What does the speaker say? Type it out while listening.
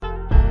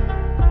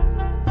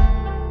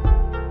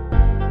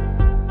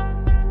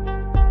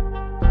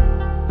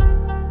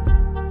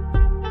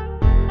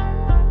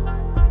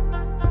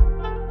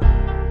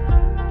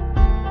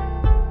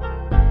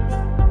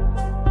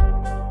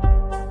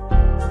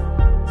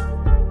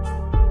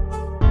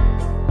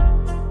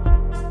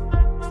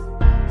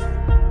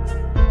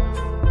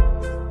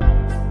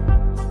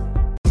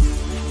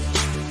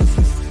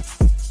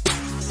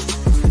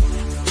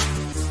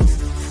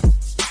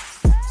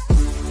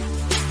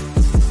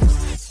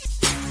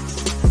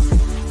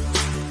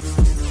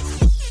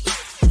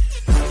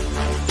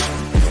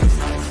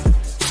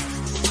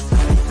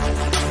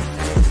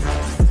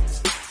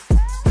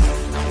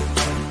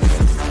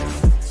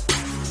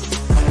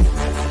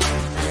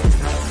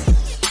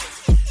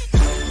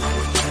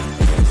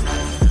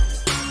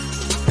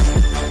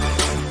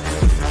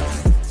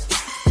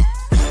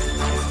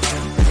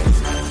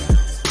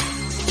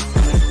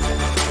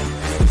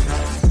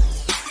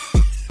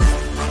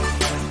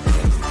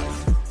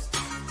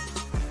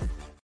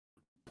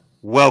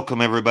Welcome,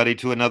 everybody,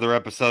 to another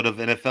episode of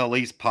NFL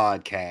East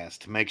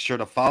Podcast. Make sure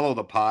to follow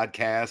the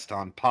podcast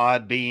on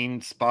Podbean,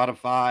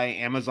 Spotify,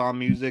 Amazon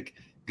Music,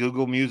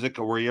 Google Music,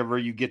 or wherever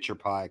you get your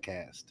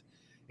podcast.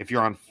 If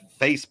you're on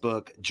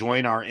Facebook,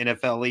 join our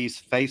NFL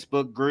East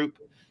Facebook group.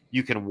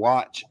 You can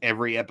watch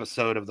every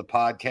episode of the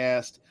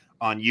podcast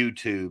on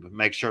YouTube.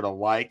 Make sure to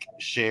like,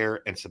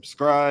 share, and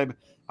subscribe.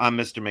 I'm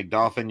Mr.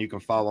 McDolphin. You can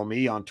follow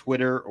me on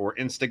Twitter or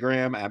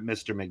Instagram at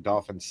Mr.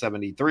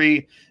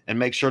 McDolphin73. And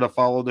make sure to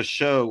follow the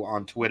show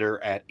on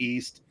Twitter at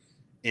East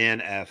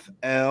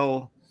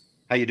NFL.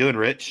 How you doing,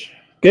 Rich?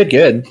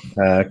 Good.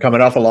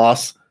 Coming off a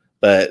loss,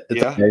 but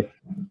it's okay.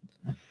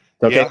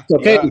 It's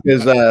okay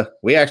because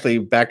we actually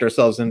backed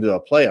ourselves into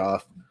a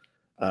playoff.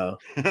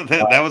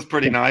 That was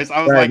pretty nice.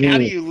 I was like, how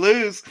do you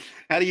lose?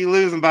 How do you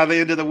lose? And by the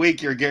end of the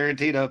week, you're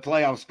guaranteed a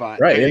playoff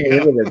spot. Right. End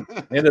of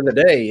the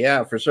day.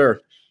 Yeah, for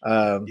sure.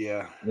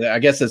 I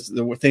guess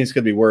things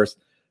could be worse.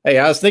 Hey,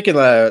 I was thinking,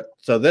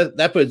 so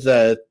that puts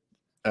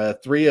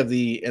three of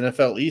the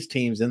NFL East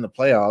teams in the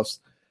playoffs.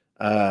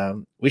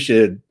 We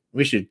should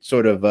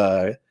sort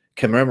of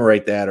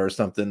commemorate that or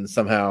something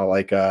somehow,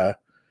 like some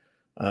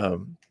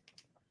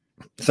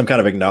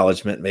kind of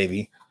acknowledgement,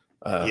 maybe.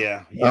 We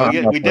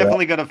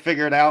definitely got to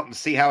figure it out and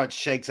see how it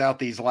shakes out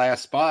these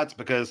last spots,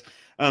 because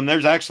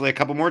there's actually a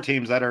couple more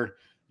teams that are,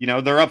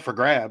 they're up for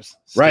grabs.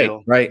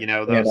 Still, right.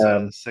 Those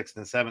 6th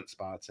and 7th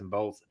spots in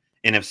both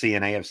NFC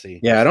and AFC.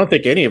 Yeah, I don't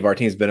think any of our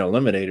teams been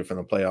eliminated from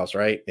the playoffs,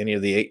 right? Any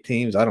of the 8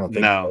 teams? I don't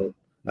think. No,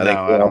 I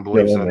don't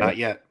believe so. Not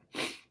yet.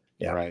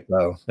 Yeah, right.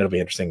 So it'll be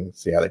interesting to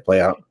see how they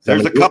play out.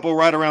 There's a couple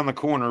right around the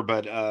corner,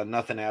 but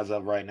nothing as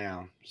of right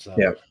now. So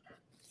yeah.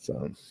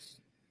 So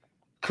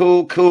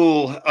cool.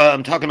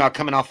 Talking about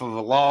coming off of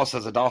a loss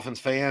as a Dolphins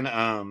fan.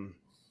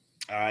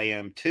 I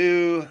am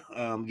too.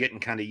 Getting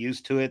kind of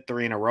used to it.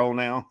 3 in a row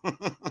now.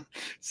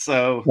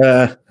 So,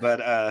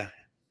 but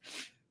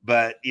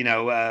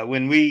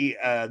when we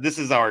this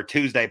is our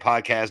Tuesday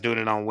podcast, doing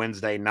it on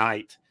Wednesday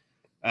night.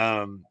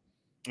 And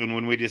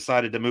when we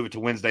decided to move it to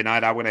Wednesday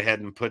night, I went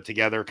ahead and put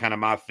together kind of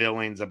my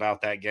feelings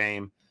about that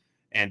game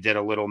and did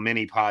a little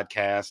mini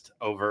podcast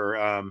over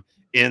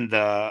in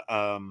the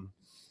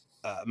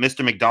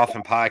Mr.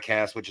 McDolphin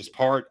podcast, which is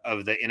part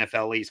of the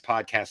NFL East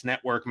podcast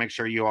network. Make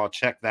sure you all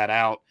check that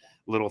out.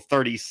 Little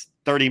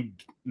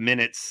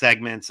 30-minute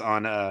segments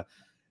on,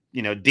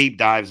 deep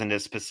dives into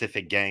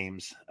specific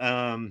games.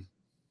 It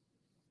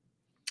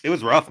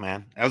was rough,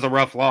 man. That was a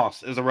rough loss.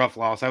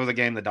 That was a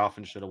game the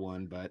Dolphins should have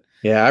won, but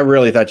yeah, I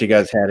really thought you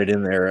guys had it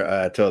in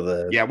there till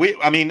the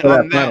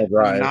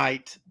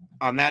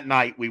on that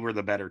night we were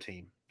the better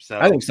team. So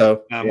I think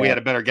so. We had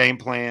a better game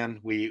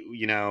plan.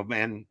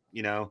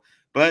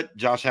 But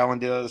Josh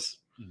Allen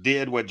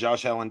did what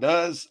Josh Allen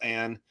does,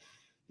 and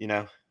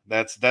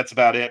that's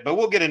about it. But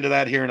we'll get into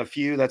that here in a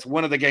few. That's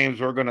one of the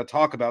games we're going to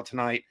talk about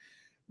tonight.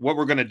 What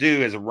we're going to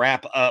do is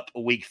wrap up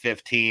week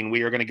 15.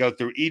 We are going to go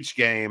through each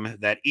game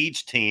that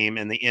each team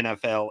in the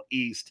NFL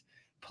East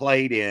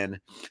played in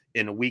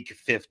week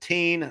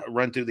 15,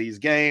 run through these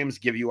games,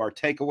 give you our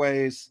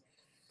takeaways,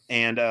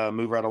 and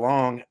move right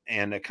along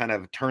and kind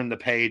of turn the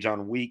page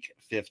on week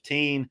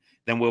 15.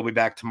 Then we'll be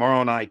back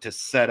tomorrow night to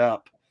set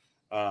up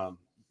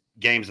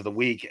games of the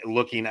week,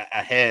 looking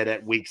ahead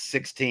at week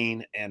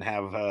 16 and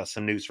have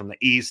some news from the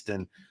East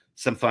and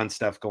some fun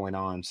stuff going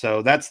on.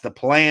 So that's the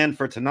plan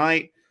for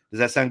tonight. Does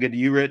that sound good to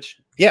you, Rich?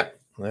 Yeah,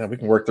 we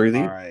can work through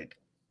these. All right.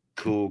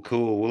 Cool.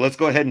 Well, let's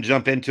go ahead and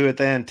jump into it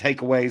then.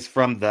 Takeaways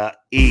from the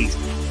East.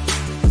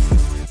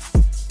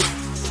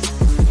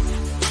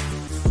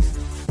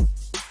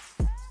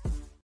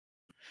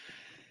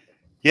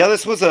 Yeah,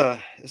 this was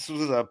a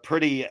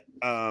pretty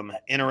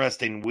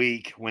interesting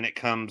week when it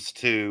comes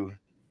to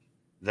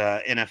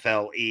the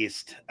NFL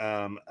East.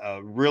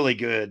 A really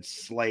good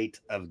slate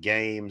of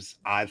games,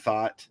 I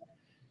thought.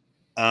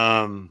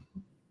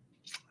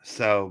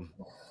 So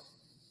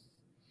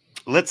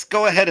let's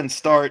go ahead and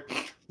start.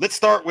 Let's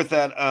start with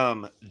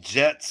that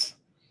Jets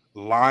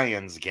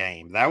Lions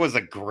game. That was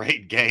a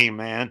great game,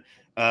 man.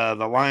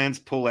 The Lions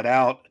pull it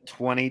out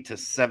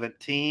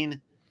 20-17.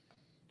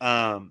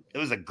 It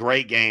was a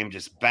great game,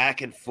 just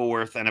back and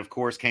forth, and of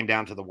course came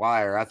down to the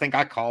wire. I think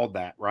I called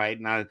that, right?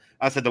 And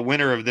I said the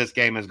winner of this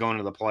game is going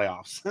to the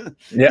playoffs.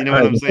 Yeah, you know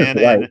what I'm saying?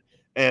 Right.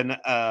 And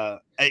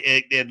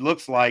it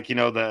looks like,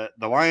 the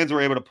Lions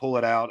were able to pull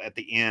it out at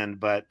the end,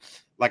 but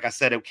like I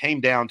said, it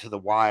came down to the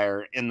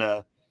wire in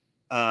the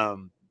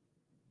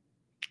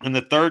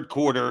third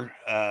quarter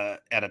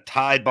at a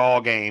tied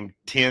ball game,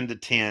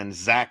 10-10.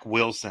 Zach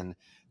Wilson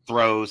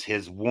throws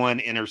his one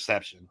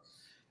interception.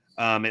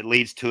 It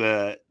leads to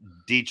a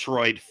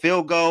Detroit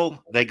field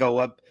goal. They go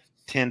up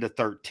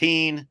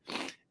 10-13,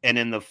 and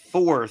in the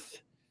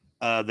fourth,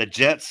 the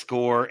Jets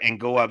score and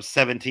go up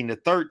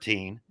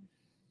 17-13.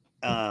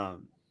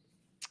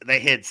 They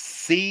hit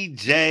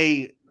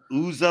C.J.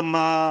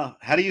 Uzomah.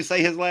 How do you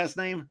say his last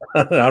name?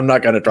 I'm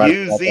not going to try.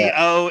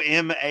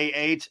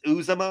 Uzomah.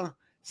 Uzomah.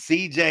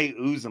 C.J.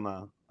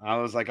 Uzomah. I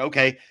was like,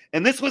 okay.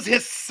 And this was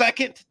his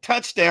second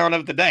touchdown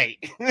of the day.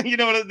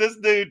 This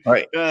dude,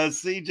 right.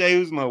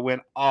 C.J. Uzomah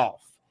went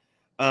off.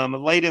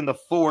 Late in the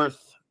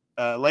fourth,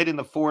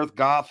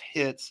 Goff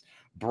hits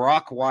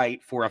Brock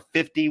White for a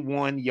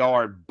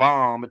 51-yard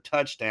bomb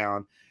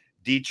touchdown.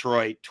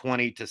 Detroit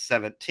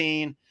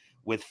 20-17.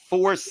 With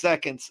 4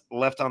 seconds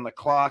left on the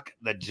clock,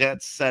 the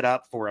Jets set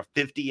up for a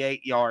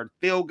 58-yard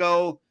field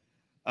goal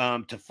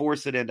to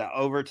force it into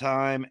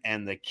overtime,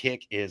 and the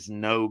kick is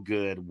no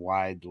good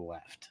wide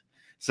left.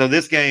 So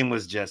this game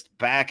was just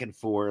back and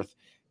forth.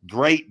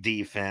 Great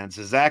defense.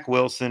 Zach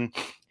Wilson,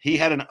 he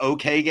had an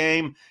okay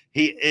game.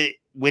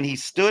 When he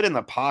stood in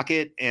the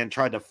pocket and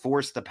tried to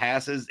force the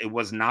passes, it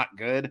was not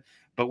good.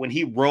 But when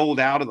he rolled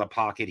out of the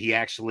pocket, he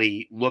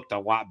actually looked a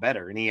lot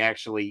better, and he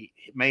actually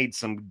made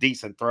some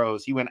decent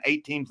throws. He went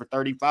 18 for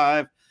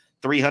 35,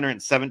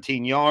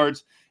 317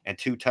 yards, and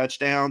 2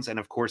 touchdowns, and,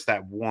 of course,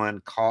 that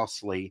one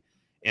costly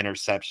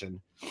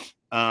interception.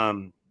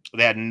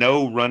 They had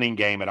no running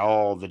game at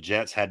all. The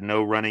Jets had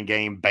no running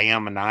game.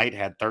 Bam Knight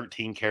had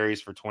 13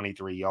 carries for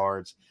 23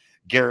 yards.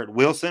 Garrett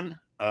Wilson,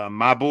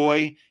 my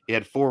boy, he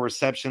had 4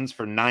 receptions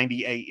for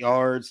 98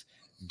 yards.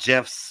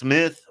 Jeff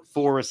Smith,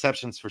 4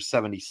 receptions for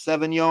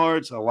 77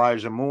 yards.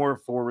 Elijah Moore,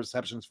 4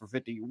 receptions for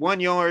 51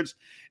 yards.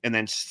 And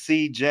then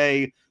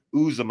C.J.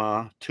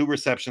 Uzomah, 2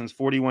 receptions,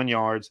 41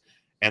 yards,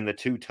 and the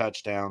 2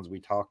 touchdowns we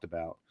talked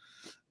about.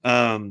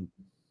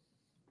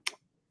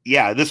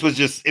 This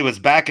was it was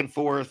back and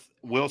forth.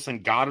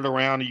 Wilson got it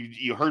around.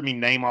 You heard me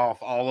name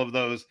off all of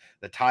those,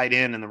 the tight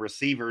end and the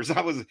receivers.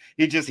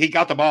 He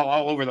got the ball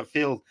all over the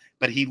field,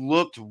 but he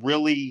looked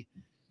really,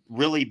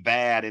 really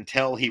bad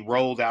until he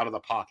rolled out of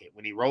the pocket.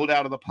 When he rolled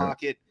out of the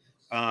pocket,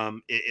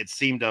 it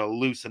seemed to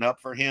loosen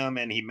up for him,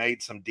 and he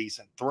made some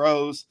decent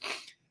throws.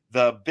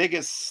 The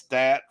biggest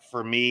stat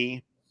for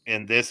me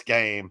in this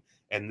game,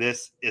 and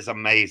this is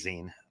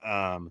amazing,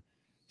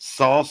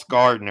 Sauce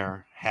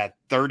Gardner had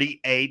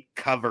 38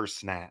 cover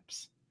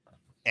snaps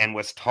and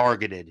was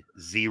targeted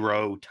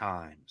 0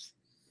 times.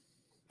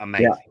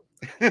 Amazing.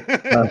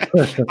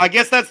 Yeah. I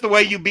guess that's the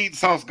way you beat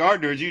Sauce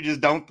Gardner, is you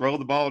just don't throw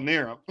the ball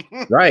near him.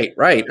 Right.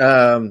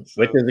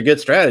 Which is a good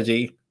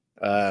strategy.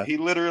 He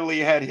literally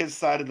had his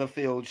side of the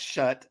field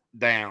shut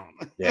down.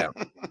 Yeah.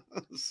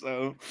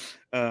 So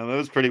it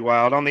was pretty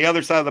wild. On the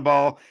other side of the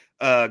ball,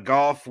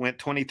 Goff went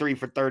 23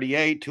 for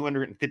 38,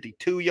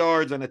 252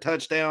 yards and a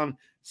touchdown.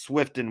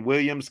 Swift and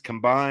Williams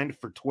combined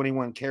for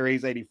 21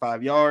 carries,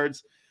 85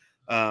 yards.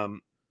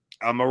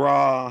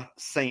 Amon-Ra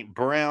St.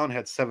 Brown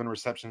had 7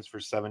 receptions for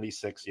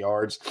 76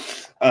 yards.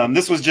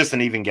 This was just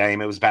an even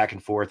game. It was back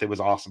and forth. It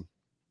was awesome.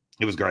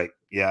 It was great.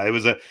 Yeah, it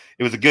was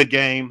a good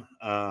game.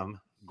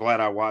 Glad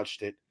I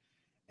watched it,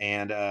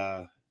 and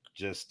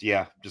just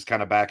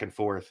kind of back and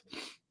forth.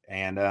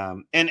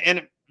 And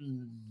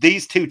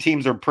these two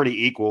teams are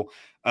pretty equal.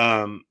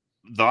 Though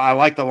I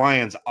like the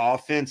Lions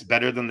offense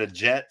better than the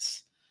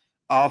Jets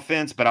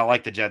offense, but I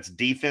like the Jets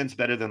defense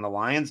better than the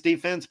Lions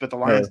defense. But the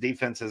Lions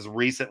defense has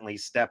recently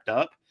stepped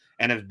up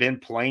and have been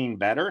playing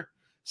better.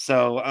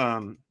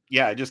 So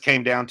it just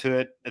came down to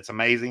it. It's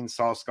amazing.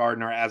 Sauce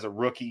Gardner as a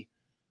rookie,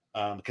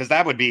 because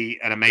that would be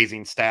an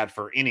amazing stat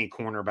for any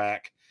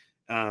cornerback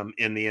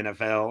in the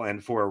NFL,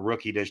 and for a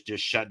rookie to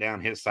just shut down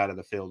his side of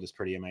the field is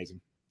pretty amazing.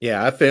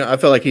 Yeah, I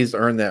feel like he's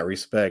earned that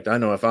respect. I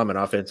know if I'm an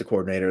offensive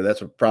coordinator,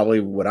 that's probably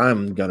what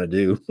I'm gonna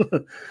do.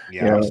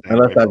 Unless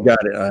I've got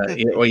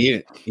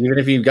it. Even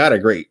if you've got a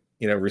great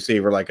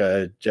receiver like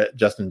a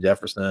Justin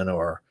Jefferson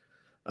or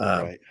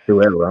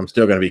whoever, I'm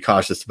still going to be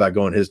cautious about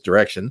going his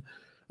direction.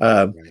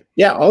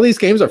 All these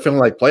games are feeling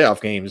like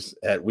playoff games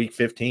at week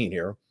 15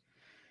 here.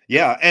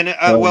 Yeah, and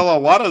a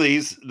lot of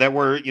these that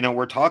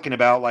we're talking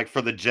about, like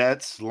for the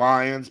Jets,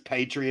 Lions,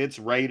 Patriots,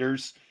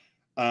 Raiders,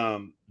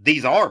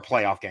 these are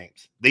playoff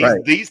games.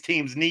 These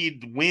teams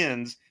need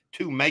wins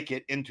to make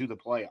it into the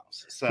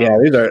playoffs. So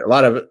these are a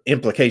lot of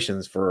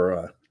implications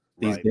for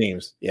these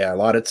games. Yeah, a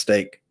lot at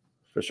stake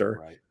for sure.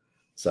 Right.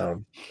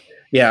 So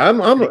I'm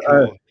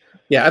cool.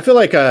 I feel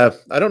like I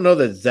don't know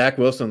that Zach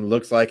Wilson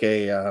looks like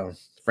a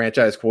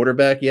franchise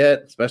quarterback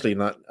yet, especially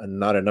not a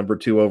number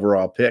 2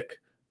 overall pick,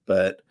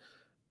 but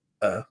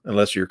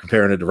unless you're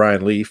comparing it to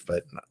Ryan Leaf,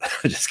 but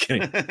just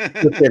kidding.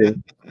 Just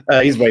kidding.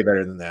 He's way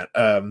better than that.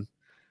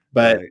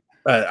 But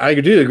I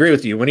do agree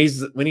with you when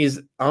he's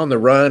on the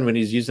run, when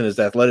he's using his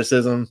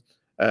athleticism.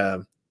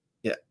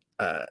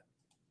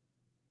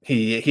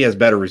 He has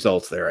better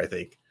results there, I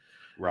think.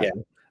 Right.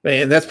 Yeah.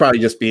 And that's probably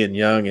just being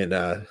young,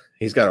 and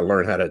he's got to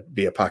learn how to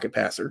be a pocket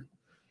passer.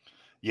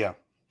 Yeah.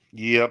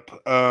 Yep.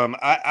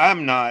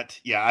 I'm not.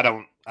 Yeah, I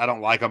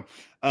don't like him.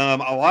 A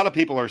lot of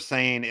people are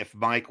saying if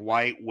Mike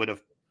White would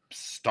have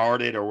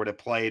started or would have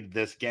played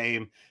this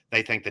game,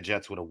 they think the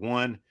Jets would have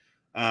won.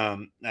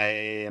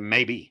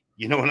 Maybe,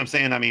 you know what I'm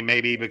saying? I mean,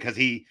 maybe because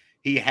he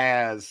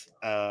has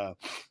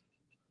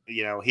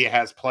he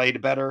has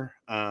played better.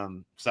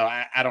 So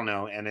I don't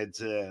know. And it's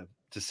to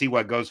see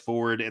what goes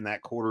forward in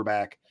that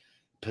quarterback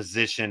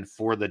position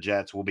for the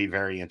Jets will be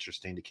very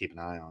interesting to keep an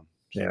eye on.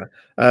 Yeah.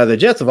 The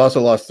Jets have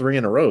also lost 3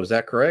 in a row. Is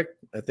that correct?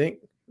 I think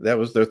that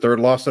was their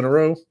 3rd loss in a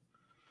row.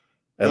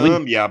 I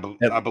believe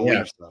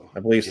so. I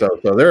believe so.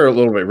 So they're a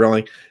little bit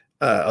reeling,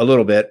 a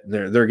little bit.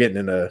 They're getting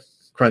into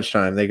crunch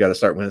time, they got to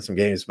start winning some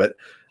games. But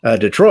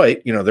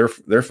Detroit,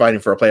 they're fighting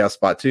for a playoff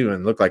spot too,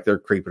 and look like they're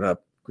creeping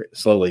up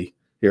slowly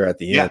here at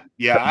the end.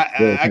 Yeah.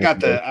 I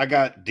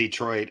got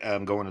Detroit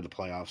going to the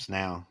playoffs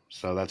now,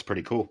 so that's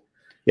pretty cool.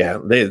 Yeah,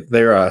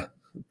 they're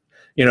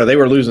they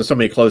were losing so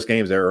many close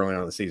games there early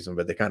on in the season,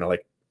 but they kind of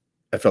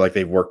I feel like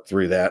they've worked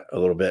through that a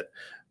little bit.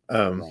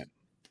 Right.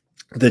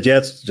 The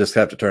Jets just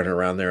have to turn it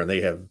around there, and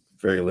they have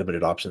very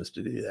limited options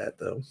to do that,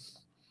 though.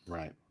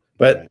 Right.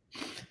 But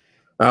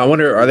I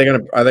wonder, are they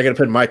going to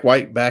put Mike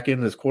White back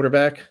in as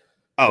quarterback?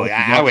 Oh,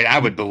 yeah, I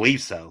would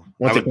believe so.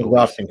 Once it comes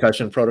off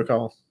concussion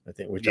protocol, I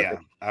think.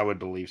 I would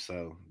believe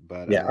so.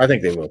 But yeah, I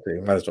think they will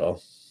too. Might as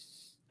well,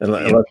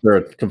 unless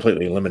they're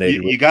completely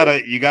eliminated. You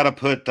gotta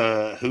put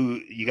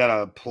you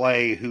gotta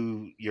play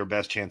who your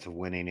best chance of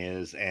winning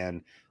is,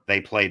 and they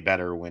played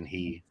better when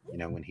he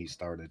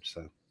started.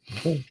 So,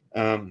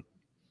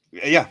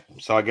 yeah.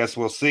 So I guess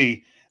we'll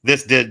see.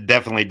 This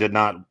definitely did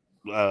not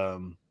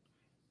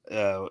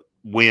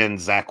win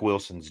Zach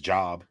Wilson's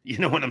job. You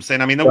know what I'm saying?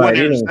 I mean,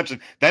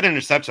 that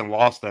interception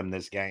lost them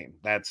this game.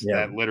 That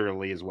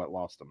literally is what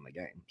lost them the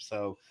game.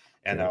 So,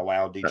 and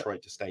allowed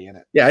Detroit to stay in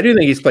it. Yeah, I do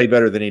think he's played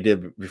better than he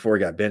did before he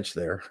got benched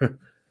there.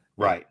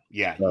 Right.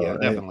 Yeah. So, yeah.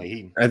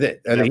 Definitely. I think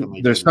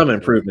there's some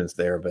improvements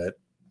there, but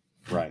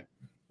right.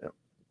 Yeah.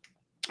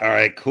 All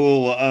right.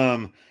 Cool.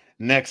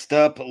 Next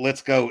up,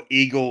 let's go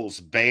Eagles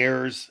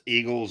Bears.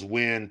 Eagles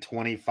win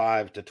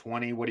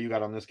 25-20. What do you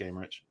got on this game,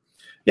 Rich?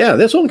 Yeah,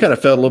 this one kind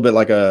of felt a little bit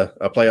like a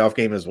playoff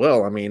game as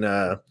well. I mean,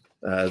 the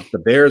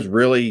Bears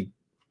really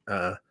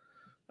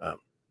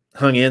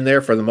hung in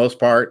there for the most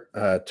part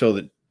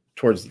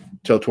towards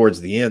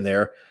the end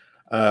there.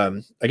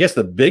 I guess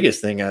the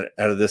biggest thing out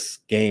of this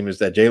game is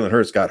that Jalen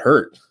Hurts got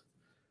hurt.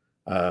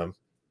 Right.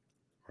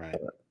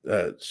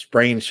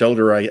 Sprained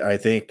shoulder, I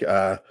think.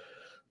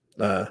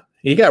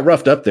 He got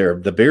roughed up there.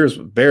 The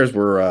Bears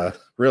were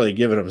really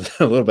giving him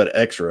a little bit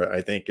extra,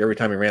 I think, every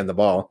time he ran the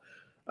ball.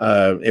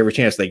 Every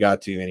chance they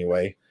got to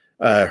anyway.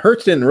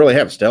 Hurts didn't really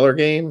have a stellar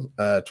game.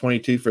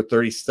 22 for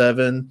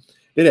 37.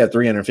 Did have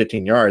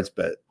 315 yards,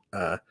 but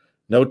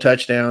no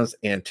touchdowns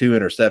and 2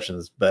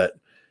 interceptions. But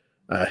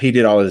he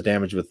did all his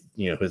damage with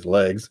his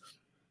legs.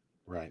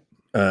 Right.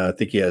 I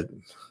think he had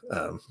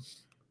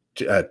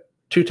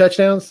 2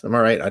 touchdowns. Am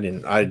I right?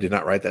 I did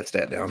not write that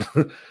stat down.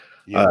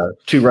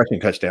 2 rushing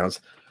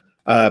touchdowns.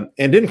 And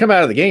didn't come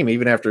out of the game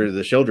even after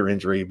the shoulder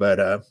injury,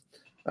 but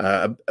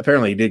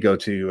apparently he did go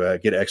to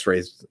get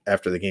x-rays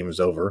after the game was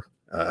over.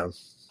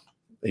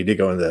 He did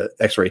go in the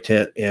x-ray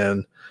tent,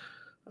 and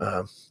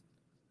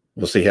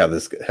we'll see how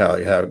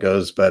it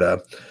goes.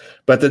 But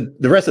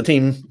the rest of the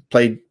team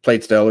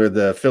played stellar.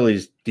 The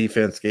Phillies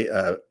defense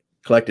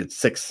collected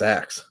 6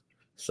 sacks.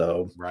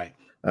 So right.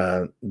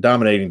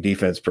 Dominating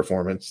defense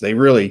performance. They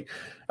really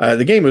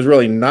the game was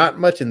really not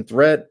much in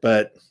threat,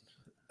 but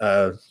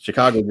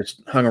Chicago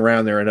just hung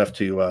around there enough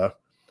to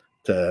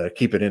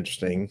keep it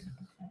interesting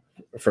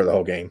for the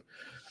whole game.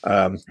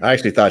 I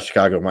actually thought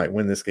Chicago might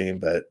win this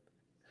game,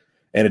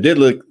 and it did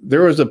look,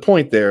 there was a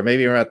point there,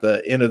 maybe around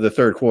the end of the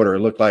third quarter, it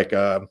looked like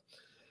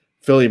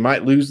Philly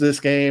might lose this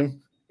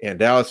game, and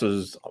Dallas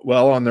was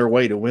well on their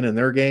way to winning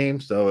their game.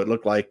 So it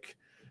looked like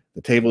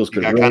the tables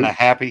could got kind of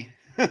happy.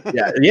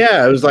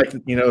 yeah. It was like,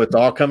 it's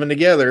all coming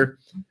together,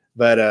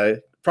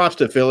 but props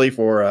to Philly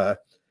for,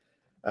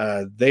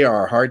 they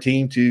are a hard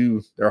team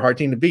to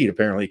beat,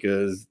 apparently,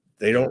 because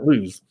they don't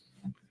lose.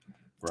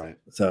 Right.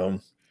 So,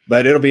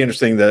 but it'll be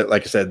interesting that,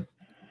 like I said,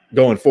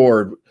 going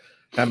forward,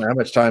 how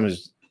much time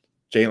is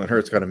Jalen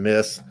Hurts going to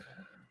miss?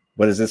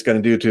 What is this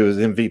going to do to his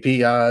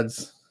MVP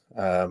odds?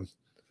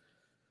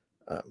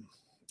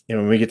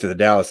 When we get to the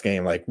Dallas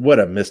game, like, what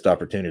a missed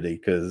opportunity,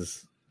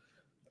 because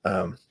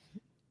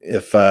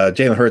if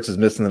Jalen Hurts is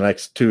missing the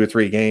next 2 or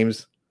 3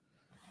 games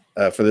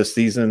for this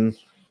season,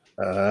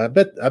 I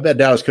bet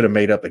Dallas could have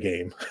made up a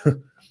game.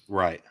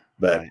 Right.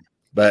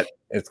 But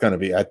it's going to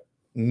be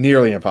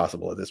nearly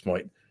impossible at this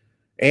point.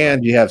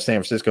 And you have San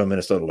Francisco and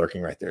Minnesota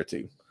lurking right there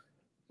too.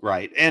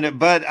 Right.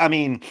 But I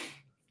mean,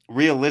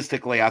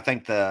 realistically, I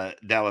think the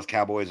Dallas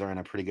Cowboys are in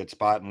a pretty good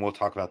spot, and we'll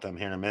talk about them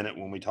here in a minute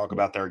when we talk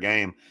about their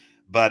game.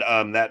 But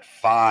that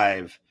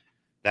 5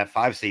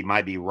 seed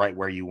might be right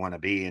where you want to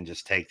be, and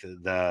just take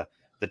the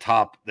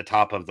top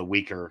of the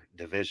weaker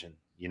division.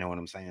 You know what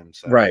I'm saying?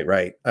 So,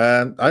 right.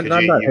 I'm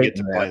not you get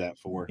to play that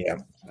for.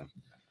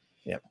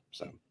 Yeah.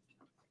 So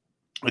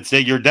let's say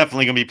you're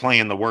definitely going to be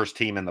playing the worst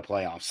team in the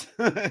playoffs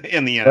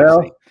in the NFC.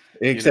 NFC.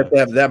 Except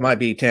that might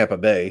be Tampa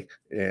Bay,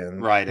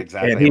 and right,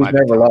 exactly. And he's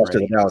never lost to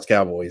the Dallas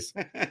Cowboys.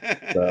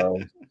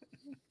 So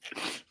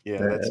yeah,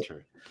 that's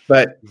true.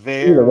 But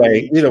either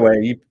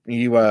way,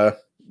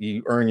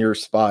 you earn your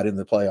spot in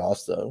the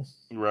playoffs. So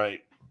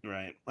right.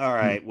 All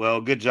right.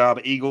 Well, good job,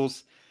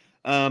 Eagles.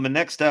 And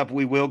next up,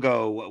 we will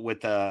go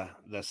with the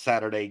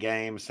Saturday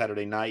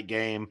night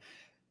game,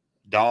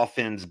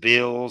 Dolphins,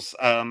 Bills.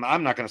 I'm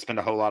not going to spend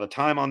a whole lot of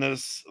time on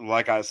this.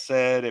 Like I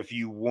said, if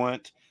you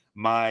want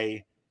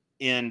my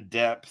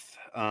in-depth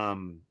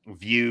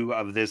view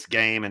of this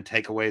game and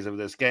takeaways of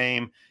this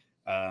game,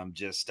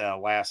 Just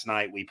last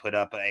night, we put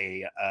up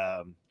a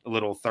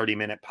little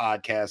 30-minute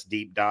podcast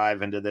deep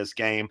dive into this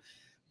game.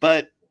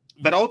 But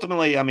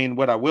ultimately, I mean,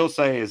 what I will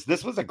say is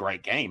this was a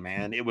great game,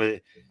 man. It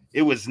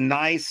was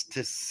nice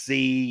to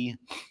see.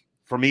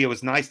 For me, it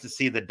was nice to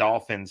see the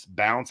Dolphins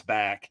bounce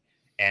back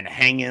and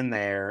hang in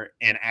there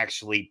and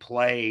actually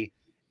play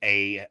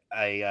a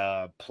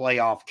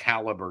playoff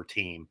caliber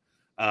team.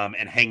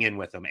 And hang in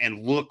with them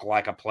and look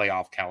like a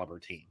playoff caliber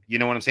team. You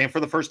know what I'm saying? For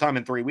the first time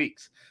in 3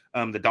 weeks,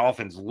 the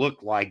Dolphins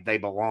look like they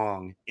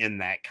belong in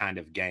that kind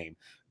of game.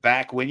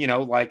 Back when,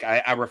 like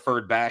I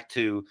referred back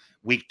to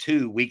week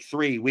 2, week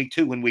 3, week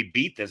 2, when we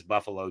beat this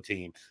Buffalo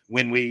team,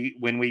 when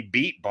we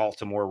beat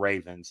Baltimore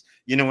Ravens,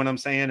 you know what I'm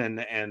saying?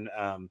 And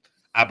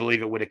I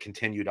believe it would have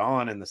continued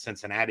on in the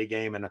Cincinnati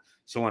game and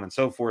so on and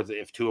so forth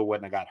if Tua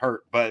wouldn't have got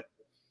hurt. But,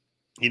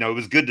 it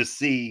was good to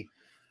see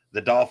the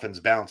Dolphins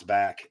bounce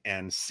back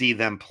and see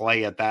them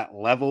play at that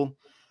level.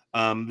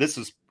 This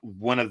is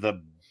one of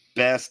the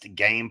best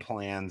game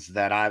plans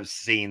that I've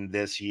seen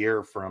this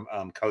year from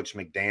Coach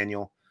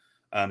McDaniel.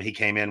 He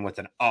came in with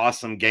an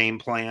awesome game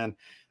plan.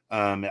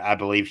 I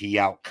believe he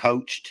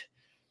outcoached,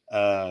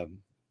 the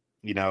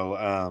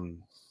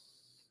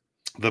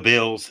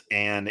Bills,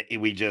 and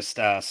we just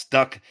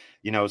stuck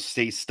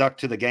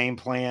to the game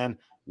plan.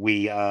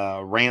 We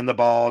ran the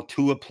ball.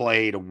 Tua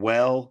played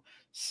well.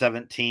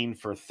 17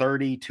 for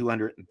 30,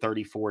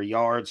 234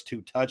 yards,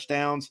 2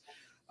 touchdowns.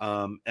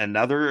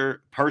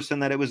 Another person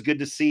that it was good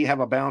to see have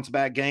a bounce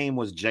back game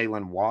was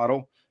Jalen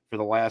Waddle for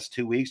the last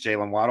 2 weeks.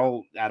 Jalen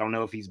Waddle, I don't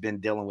know if he's been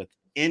dealing with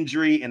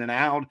injury in and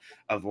out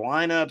of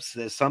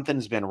lineups. Something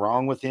has been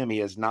wrong with him. He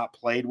has not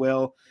played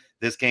well.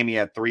 This game, he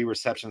had 3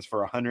 receptions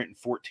for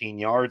 114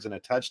 yards and a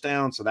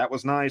touchdown. So that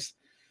was nice.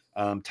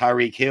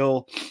 Tyreek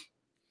Hill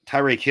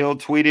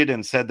tweeted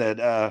and said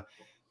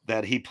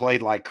that he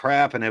played like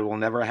crap and it will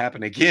never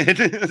happen again.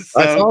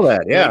 So, I saw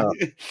that, yeah.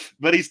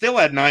 But he still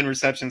had 9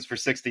 receptions for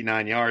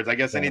 69 yards. I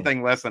guess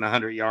anything less than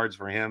 100 yards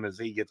for him is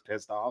he gets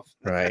pissed off.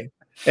 Right.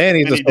 And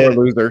he's a sore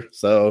loser.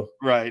 So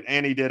right.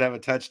 And he did have a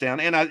touchdown.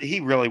 And he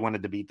really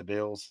wanted to beat the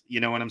Bills. You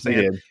know what I'm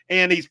saying?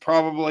 And he's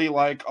probably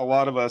like a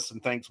lot of us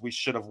and thinks we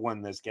should have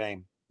won this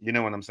game. You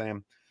know what I'm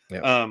saying?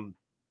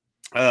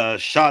 Yeah.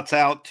 Shout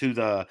out to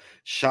the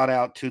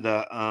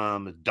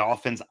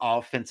Dolphins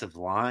offensive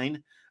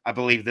line. I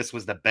believe this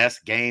was the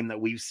best game that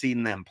we've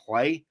seen them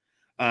play.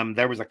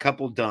 There was a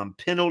couple dumb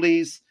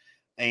penalties,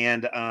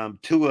 and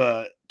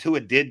Tua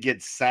did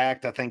get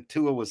sacked. I think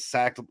Tua was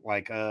sacked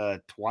like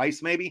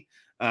twice, maybe,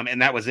 and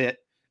that was it.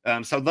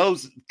 So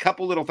those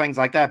couple little things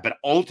like that, but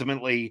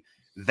ultimately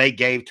they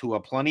gave Tua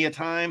plenty of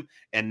time.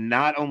 And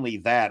not only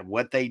that,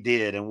 what they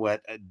did and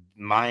what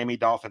Miami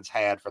Dolphins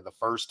had for the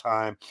first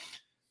time,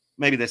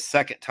 maybe the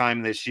second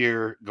time this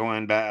year,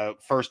 going back,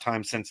 first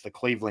time since the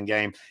Cleveland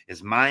game,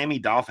 is Miami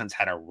Dolphins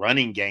had a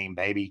running game,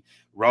 baby.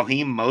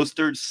 Raheem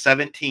Mostert,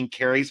 17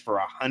 carries for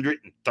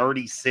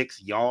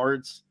 136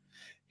 yards.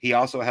 He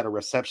also had a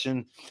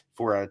reception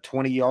for a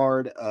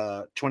 20-yard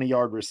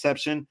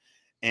reception.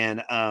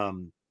 And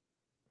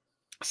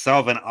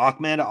Salvin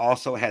Ahmed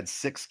also had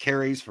 6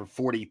 carries for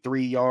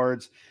 43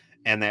 yards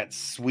and that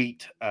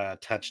sweet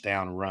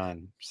touchdown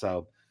run.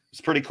 So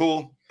it's pretty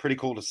cool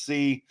to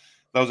see.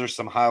 Those are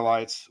some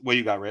highlights. What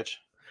you got, Rich?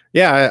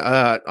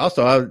 Yeah.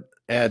 Also, I would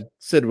add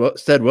Sid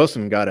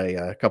Wilson got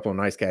a couple of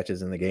nice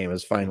catches in the game. It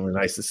was finally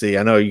nice to see.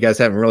 I know you guys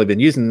haven't really been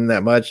using them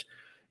that much.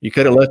 You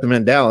could have left them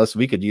in Dallas.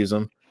 We could use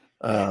them.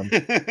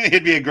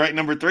 He'd be a great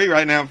number 3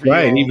 right now for you.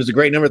 Right. He was a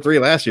great number 3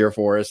 last year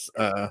for us.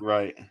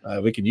 Right.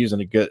 We could use him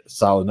a good,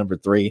 solid number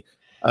 3.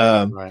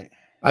 Right.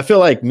 I feel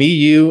like me,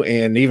 you,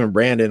 and even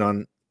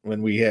Brandon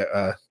when we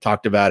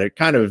talked about it,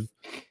 kind of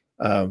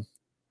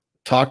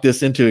talked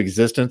this into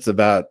existence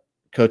about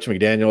Coach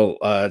McDaniel,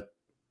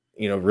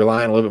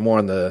 relying a little bit more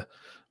on the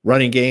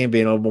running game,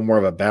 being a little bit more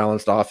of a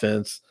balanced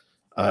offense,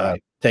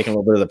 taking a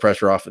little bit of the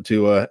pressure off of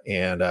Tua,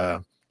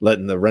 and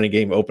letting the running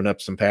game open up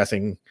your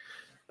passing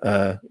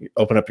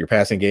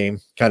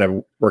game, kind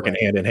of working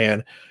hand in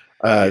hand.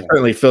 It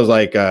certainly feels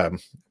like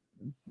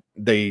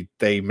they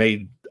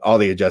made all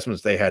the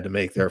adjustments they had to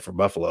make there for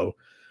Buffalo.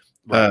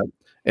 Right.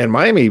 And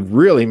Miami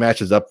really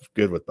matches up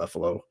good with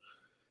Buffalo.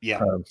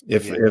 Yeah.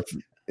 If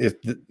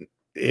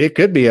it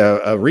could be a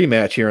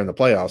rematch here in the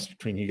playoffs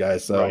between you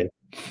guys. So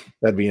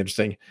that'd be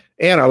interesting.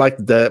 And I like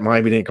that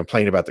Miami didn't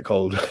complain about the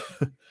cold.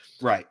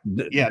 Right.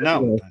 Yeah.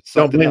 No.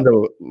 Don't blame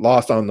the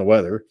loss on the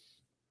weather.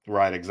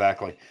 Right.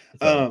 Exactly.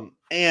 So.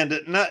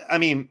 And not, I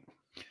mean,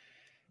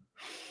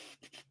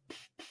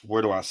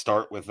 where do I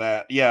start with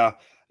that? Yeah.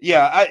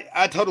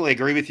 I totally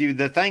agree with you.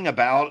 The thing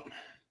about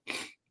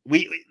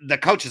the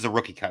coach is a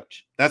rookie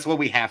coach. That's what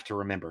we have to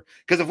remember.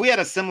 Because if we had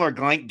a similar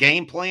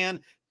game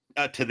plan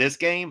to this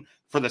game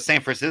for the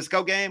San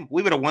Francisco game,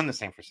 we would have won the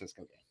San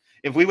Francisco game.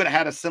 If we would have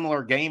had a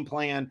similar game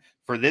plan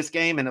for this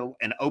game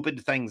and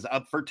opened things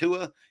up for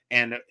Tua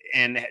and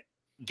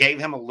gave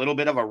him a little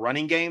bit of a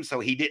running game so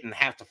he didn't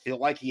have to feel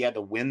like he had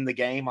to win the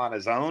game on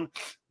his own,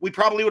 we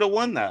probably would have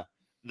won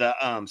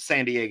the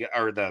San Diego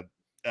or the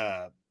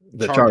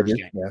the Chargers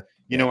game. Yeah.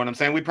 You know what I'm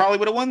saying? We probably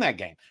would have won that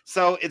game.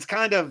 So it's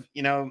kind of,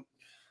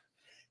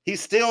 he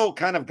still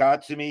kind of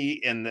got to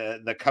me in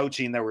the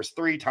coaching. There was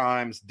 3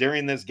 times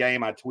during this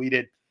game I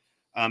tweeted.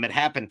 It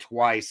happened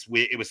twice.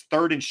 It was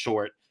 3rd and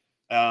short.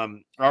 I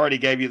already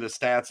gave you the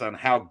stats on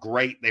how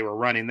great they were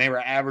running. They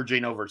were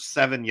averaging over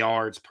 7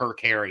 yards per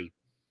carry.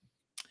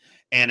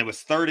 And it was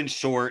 3rd and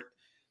short.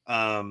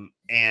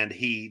 And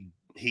he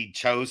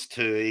chose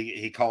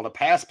he called a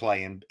pass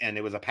play, and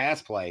it was a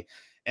pass play.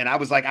 And I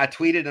was like, I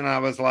tweeted, and I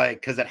was like,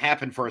 because it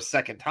happened for a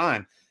second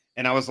time.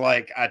 And I was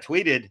like, I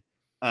tweeted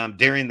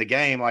during the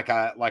game, like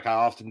I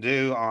often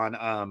do on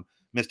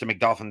Mr.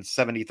 McDolphin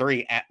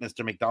 73 at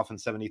Mr. McDolphin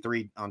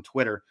 73 on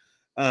Twitter.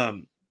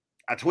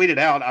 I tweeted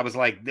out, I was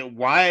like,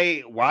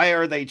 why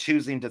are they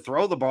choosing to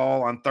throw the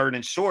ball on 3rd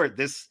and short?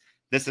 This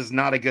is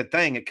not a good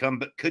thing. It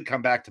could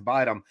come back to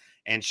bite them.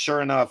 And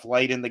sure enough,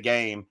 late in the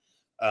game,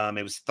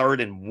 it was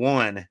 3rd and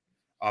 1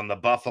 on the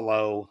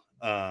Buffalo,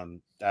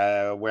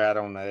 where I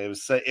don't know.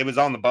 It was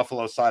on the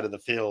Buffalo side of the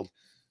field,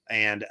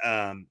 and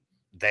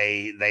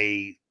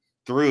they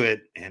threw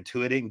it, and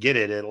Tua didn't get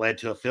it. It led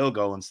to a field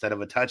goal instead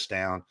of a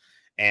touchdown.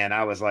 And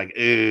I was like,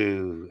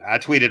 ooh. I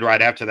tweeted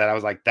right after that. I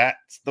was like,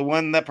 that's the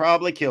one that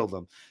probably killed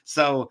them.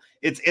 So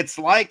it's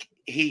like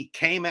he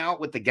came out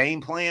with the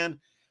game plan.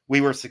 We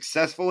were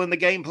successful in the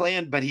game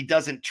plan, but he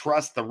doesn't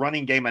trust the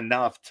running game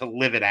enough to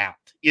live it out.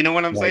 You know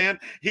what I'm saying?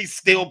 He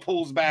still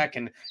pulls back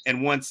and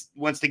wants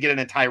to get it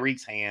in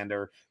Tyreek's hand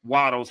or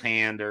Waddle's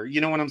hand, or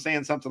you know what I'm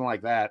saying? Something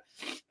like that.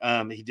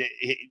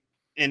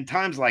 In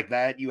times like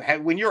that,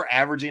 when you're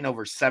averaging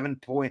over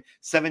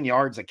 7.7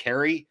 yards a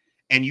carry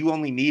and you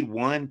only need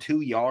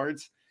 1-2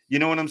 yards, you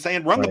know what I'm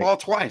saying? Run the ball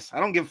twice. I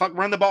don't give a fuck.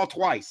 Run the ball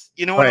twice.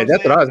 You know what I'm saying?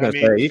 That's what I was going to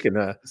say. You can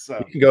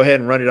go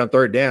ahead and run it on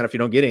 3rd down. If you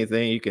don't get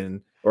anything, you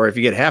can, or if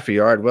you get half a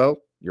yard,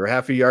 well, you're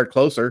half a yard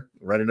closer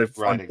running it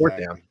on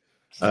 4th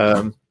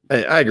down.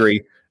 I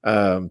agree.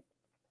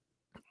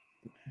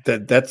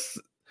 That's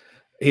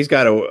he's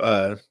got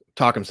to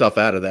talk himself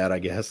out of that, I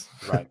guess.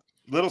 Right.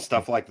 Little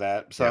stuff like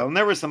that. So, and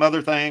there were some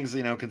other things,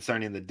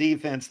 concerning the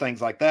defense,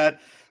 things like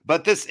that.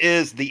 But this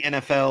is the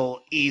NFL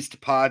East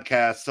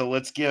podcast. So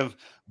let's give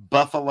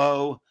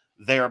Buffalo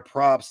their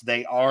props.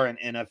 They are an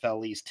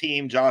NFL East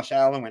team. Josh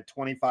Allen went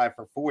 25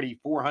 for 40,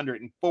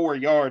 404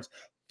 yards,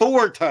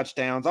 4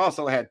 touchdowns,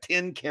 also had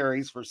 10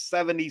 carries for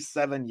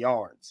 77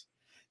 yards.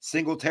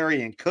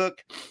 Singletary and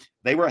Cook,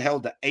 they were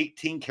held to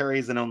 18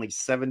 carries and only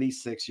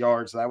 76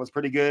 yards. So that was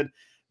pretty good.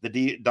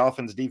 The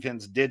Dolphins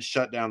defense did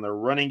shut down their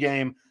running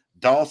game.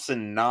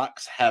 Dawson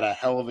Knox had a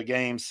hell of a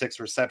game, 6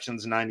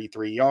 receptions,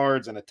 93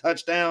 yards, and a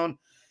touchdown.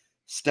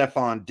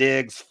 Stephon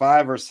Diggs,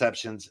 5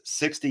 receptions,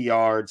 60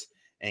 yards,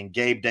 and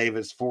Gabe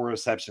Davis, 4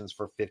 receptions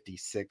for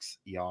 56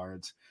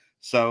 yards.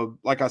 So,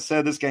 like I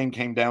said, this game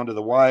came down to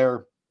the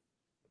wire.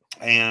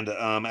 And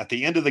at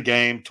the end of the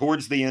game,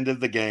 towards the end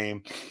of the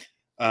game,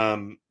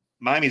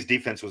 Miami's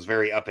defense was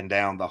very up and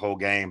down the whole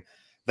game.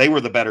 They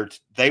were the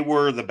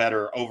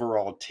better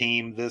overall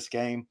team this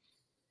game.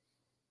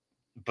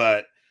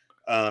 But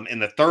in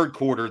the 3rd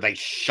quarter, they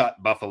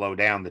shut Buffalo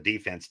down. The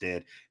defense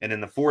did. And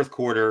in the 4th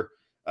quarter,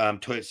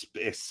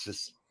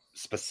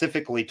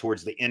 specifically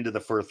towards the end of the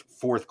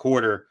 4th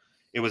quarter,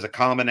 it was a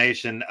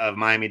combination of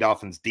Miami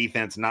Dolphins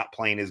defense not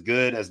playing as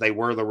good as they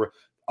were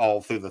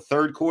all through the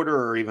 3rd quarter,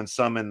 or even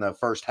some in the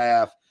first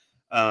half.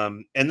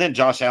 And then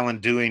Josh Allen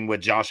doing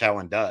what Josh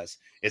Allen does,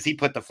 is he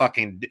put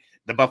the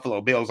Buffalo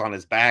Bills on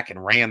his back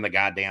and ran the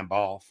goddamn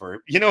ball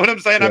for, you know what I'm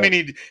saying? Yeah. I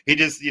mean, he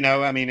just,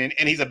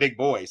 and he's a big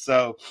boy.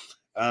 So,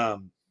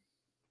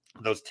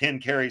 those 10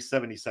 carries,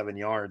 77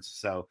 yards.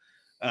 So,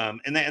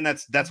 and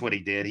that's what he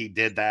did. He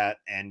did that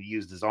and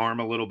used his arm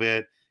a little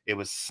bit. It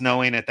was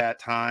snowing at that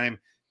time.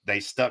 They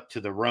stuck to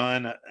the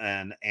run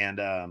and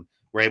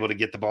were able to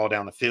get the ball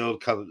down the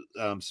field,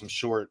 some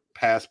short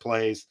pass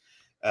plays.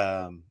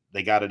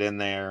 They got it in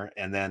there.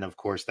 And then of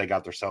course they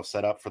got themselves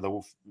set up for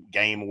the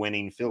game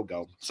winning field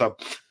goal. So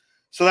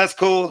that's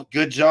cool.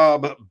 Good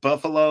job,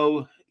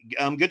 Buffalo.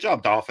 Good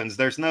job, Dolphins.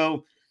 There's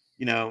no,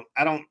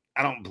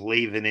 I don't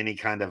believe in any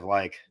kind of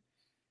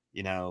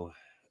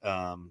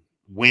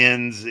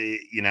wins.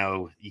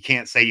 You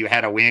can't say you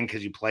had a win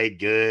because you played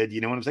good.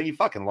 You know what I'm saying? You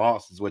fucking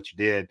lost is what you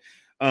did.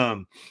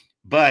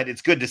 But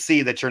it's good to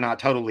see that you're not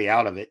totally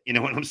out of it. You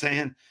know what I'm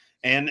saying?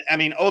 And I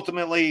mean,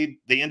 ultimately,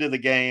 the end of the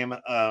game,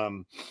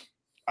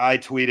 I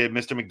tweeted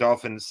Mr.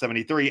 McDolphin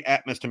 73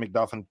 at Mr.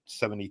 McDolphin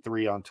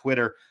 73 on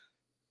Twitter.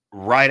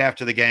 Right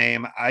after the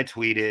game, I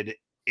tweeted,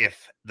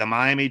 if the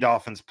Miami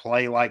Dolphins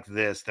play like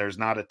this, there's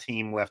not a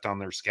team left on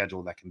their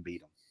schedule that can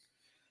beat them.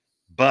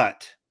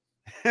 But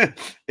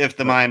if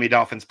the Miami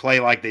Dolphins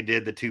play like they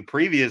did the 2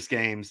 previous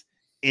games,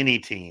 any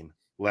team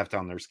left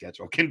on their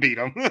schedule can beat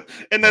them.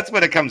 And that's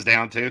what it comes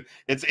down to.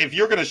 It's if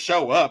you're going to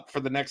show up for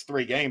the next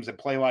 3 games and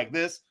play like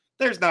this,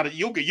 there's not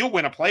you'll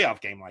win a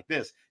playoff game like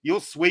this. You'll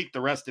sweep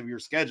the rest of your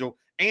schedule,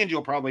 and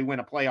you'll probably win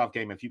a playoff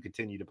game if you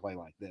continue to play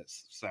like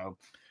this. So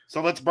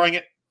let's bring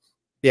it.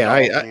 Yeah,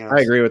 I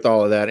agree with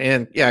all of that.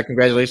 And yeah,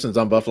 congratulations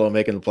on Buffalo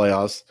making the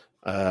playoffs.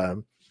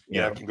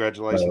 Yeah,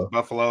 congratulations,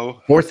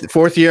 Buffalo.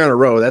 Fourth year in a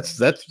row.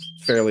 That's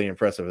fairly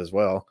impressive as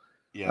well.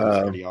 Yeah,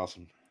 that's pretty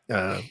awesome.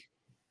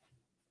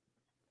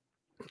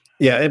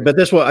 Yeah, but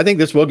I think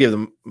this will give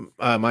them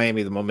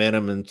Miami the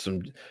momentum and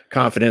some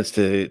confidence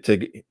to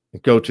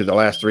go to the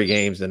last 3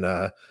 games and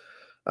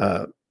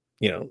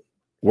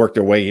work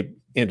their way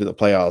into the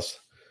playoffs.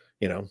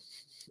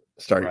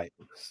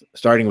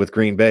 Starting with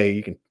Green Bay,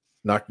 you can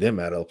knock them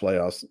out of the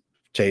playoffs.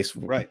 Chase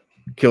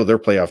killed their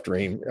playoff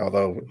dream,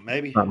 although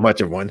maybe not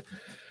much of one.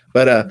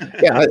 But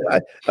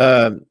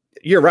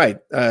you're right.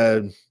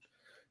 They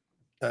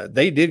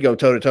did go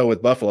toe to toe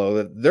with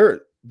Buffalo.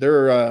 They're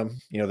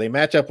they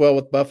match up well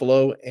with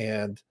Buffalo,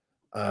 and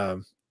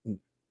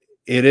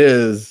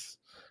it's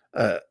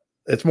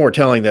more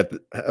telling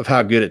of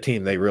how good a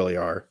team they really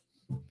are.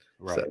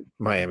 Right, so,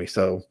 Miami.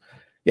 So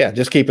yeah,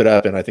 just keep it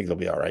up, and I think they'll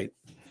be all right.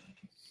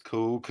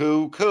 Cool.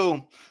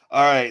 All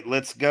right,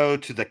 let's go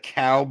to the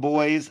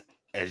Cowboys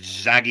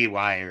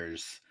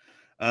Jaguars.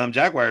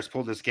 Jaguars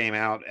pulled this game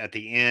out at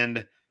the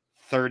end,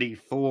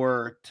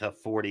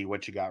 34-40.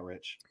 What you got,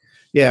 Rich?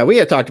 Yeah, we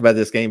had talked about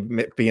this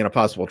game being a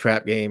possible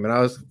trap game, and I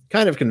was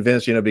kind of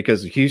convinced,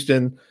 because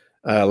Houston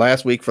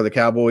last week for the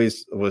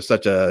Cowboys was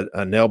such a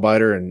nail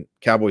biter, and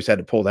Cowboys had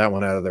to pull that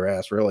one out of their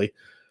ass, really.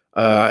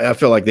 I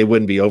feel like they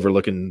wouldn't be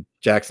overlooking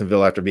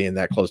Jacksonville after being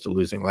that close to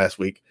losing last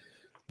week.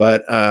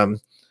 But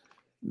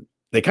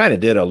they kind of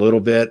did a little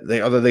bit.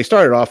 They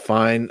started off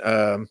fine.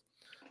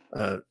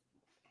 It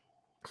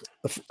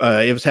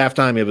was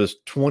halftime. It was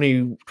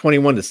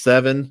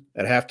 21-7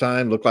 at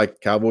halftime. Looked like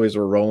Cowboys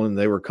were rolling.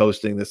 They were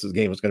coasting. This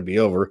game was going to be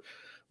over.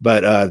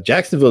 But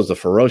Jacksonville is a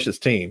ferocious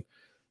team.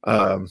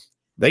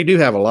 They do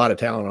have a lot of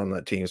talent on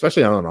that team,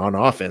 especially on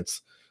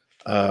offense.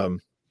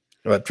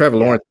 But Trevor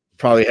Lawrence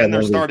probably had. And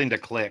they're starting to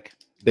click.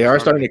 They are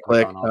starting to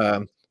click.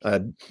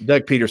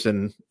 Doug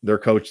Peterson, their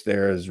coach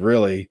there, is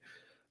really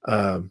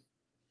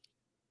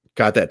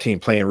got that team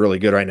playing really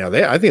good right now.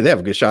 I think they have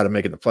a good shot at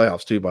making the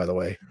playoffs too, by the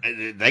way.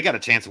 They got a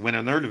chance of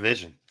winning their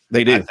division.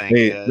 They do.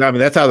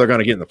 That's how they're going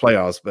to get in the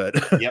playoffs. But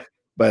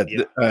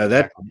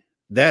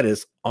that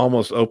is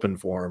almost open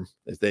for them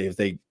if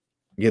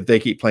they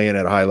keep playing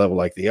at a high level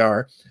like they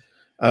are.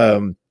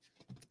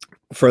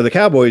 For the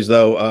Cowboys,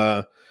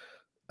 though,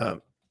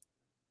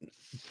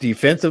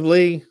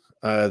 defensively,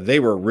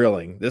 they were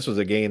reeling. This was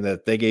a game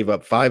that they gave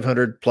up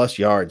 500 plus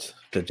yards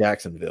to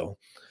Jacksonville.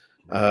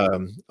 A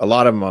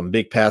lot of them on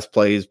big pass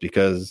plays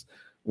because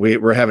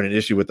we're having an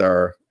issue with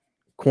our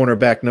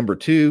cornerback number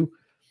 2.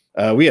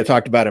 We had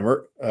talked about him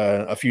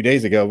a few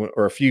days ago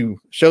or a few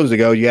shows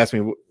ago. You asked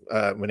me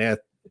when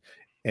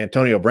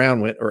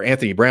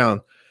Anthony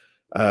Brown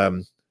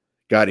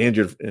got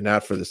injured and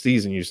out for the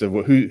season. You said,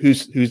 "Well,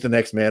 who's the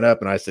next man up?"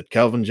 And I said,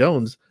 Kelvin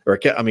Jones.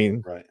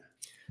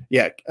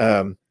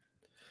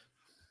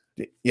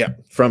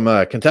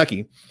 From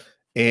Kentucky,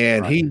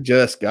 and he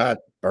just got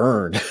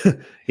burned.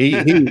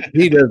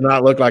 he does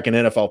not look like an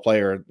NFL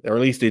player, or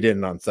at least he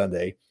didn't on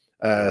Sunday.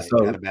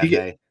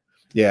 Kelvin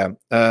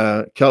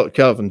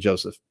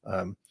Joseph,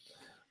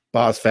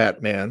 Boss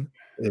Fat Man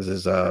is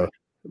his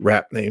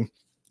rap name.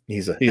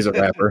 He's a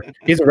rapper.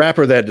 He's a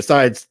rapper that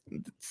decides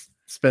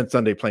spend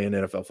Sunday playing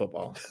NFL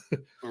football.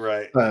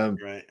 Right.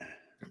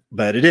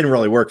 But it didn't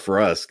really work for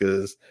us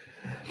because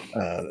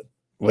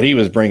what he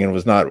was bringing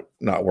was not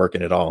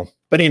working at all.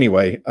 But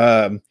anyway,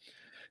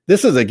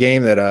 this is a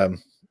game that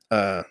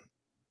the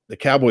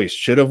Cowboys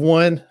should have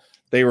won.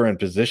 They were in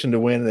position to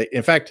win.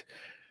 In fact,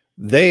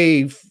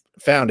 they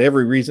found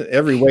every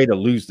way to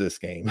lose this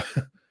game.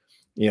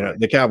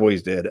 The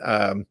Cowboys did.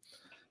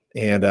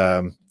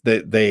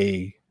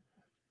 They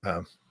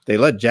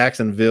let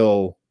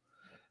Jacksonville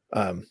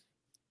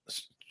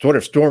sort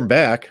of storm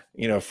back,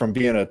 from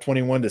being a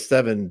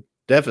 21-7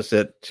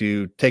 deficit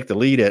to take the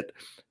lead at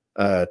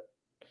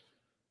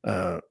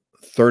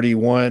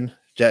 31.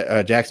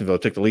 Jacksonville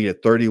took the lead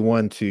at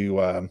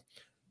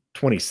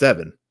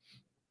 31-27.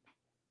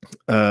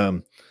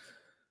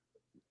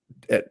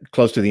 At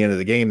close to the end of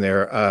the game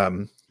there.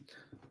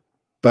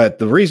 But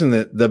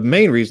the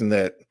main reason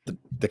that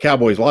the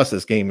Cowboys lost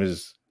this game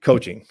is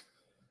coaching.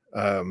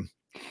 Our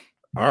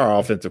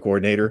offensive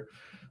coordinator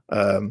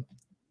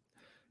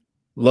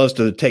loves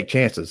to take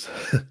chances,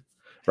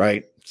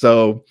 right?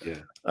 So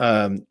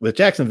with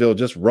Jacksonville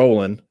just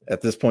rolling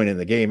at this point in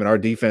the game and our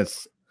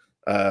defense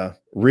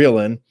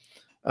reeling,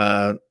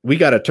 we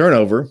got a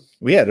turnover.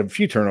 We had a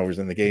few turnovers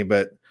in the game,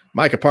 but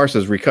Micah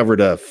Parsons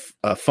recovered a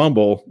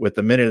fumble with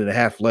a minute and a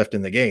half left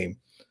in the game.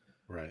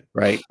 Right.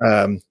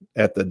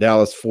 At the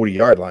Dallas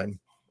 40-yard line.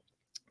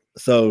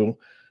 So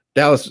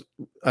Dallas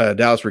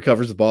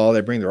recovers the ball.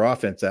 They bring their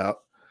offense out.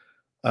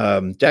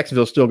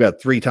 Jacksonville still got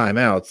 3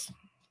 timeouts.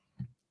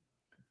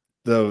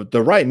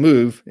 The right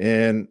move,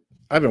 and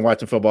I've been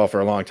watching football for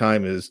a long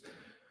time, is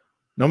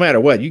no matter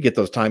what, you get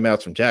those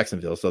timeouts from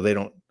Jacksonville, so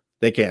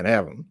they can't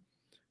have them.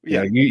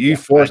 You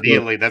force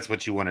ideally that's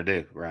what you want to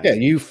do, right? Yeah,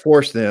 you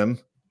force them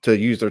to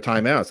use their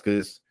timeouts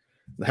because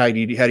how do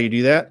you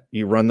do that?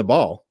 You run the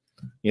ball.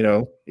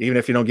 Even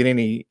if you don't get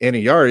any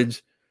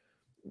yardage,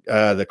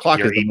 the clock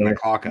is eating the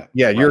clock up.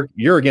 Yeah, right.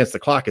 You're against the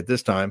clock at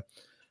this time.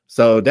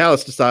 So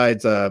Dallas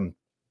decides,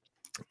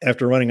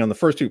 after running on the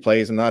first 2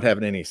 plays and not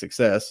having any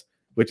success,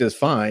 which is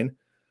fine,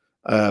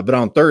 but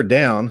on third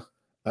down,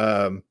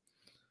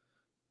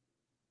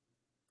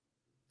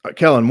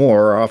 Kellen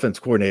Moore, our offense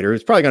coordinator,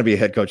 who's probably going to be a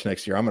head coach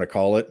next year. I'm going to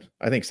call it.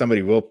 I think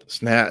somebody will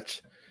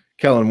snatch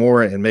Kellen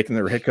Moore and make him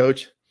their head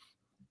coach,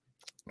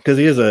 because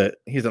he's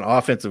an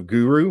offensive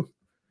guru,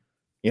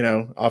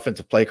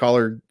 offensive play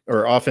caller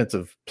or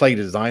offensive play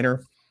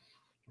designer.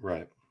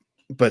 Right.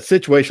 But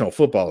situational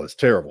football is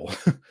terrible.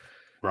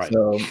 Right.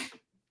 So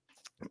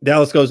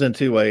Dallas goes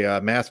into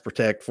a mass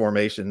protect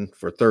formation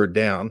for third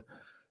down,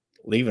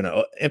 leaving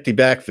an empty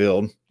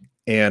backfield,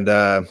 and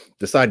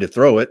decide to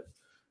throw it.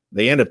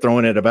 They end up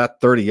throwing it about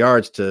 30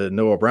 yards to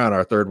Noah Brown,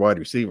 our third wide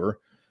receiver,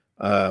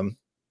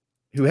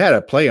 who had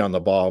a play on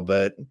the ball,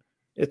 but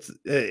it's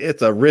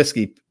a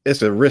risky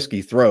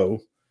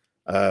throw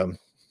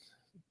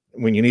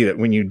when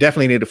you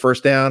definitely need a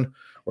first down,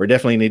 or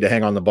definitely need to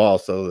hang on the ball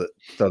so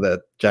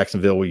that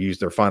Jacksonville will use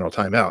their final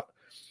timeout.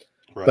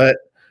 Right. But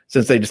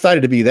since they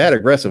decided to be that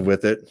aggressive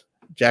with it,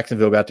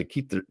 Jacksonville got to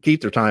keep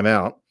their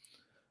timeout.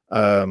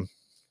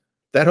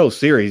 That whole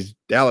series,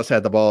 Dallas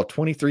had the ball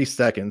 23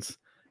 seconds,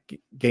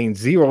 gained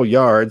 0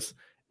 yards,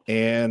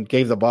 and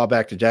gave the ball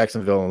back to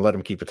Jacksonville and let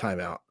them keep a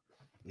timeout.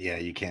 Yeah,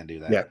 you can't do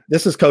that. Yeah,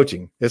 this is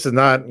coaching. This is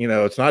not,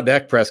 it's not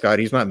Dak Prescott.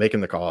 He's not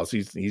making the calls.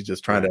 He's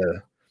just trying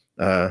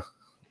to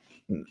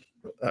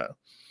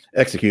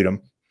execute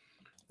them.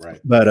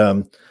 Right.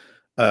 But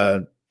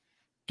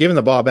giving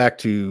the ball back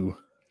to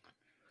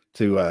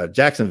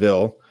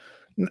Jacksonville,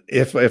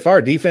 if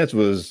our defense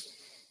was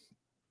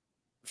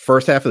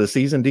first half of the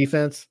season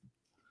defense,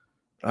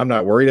 I'm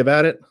not worried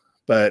about it.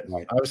 But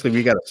obviously,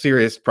 we got a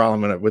serious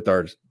problem with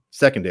our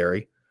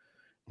secondary,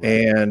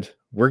 and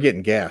we're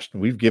getting gashed.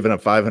 We've given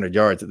up 500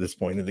 yards at this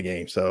point in the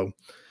game. So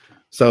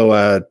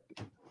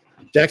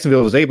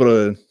Jacksonville was able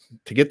to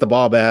get the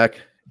ball back,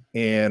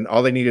 and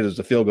all they needed was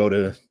a field goal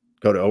to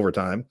go to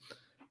overtime.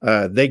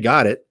 They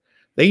got it.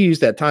 They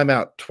used that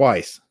timeout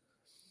twice.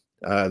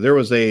 There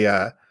was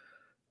a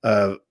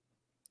out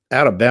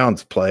of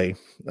bounds play.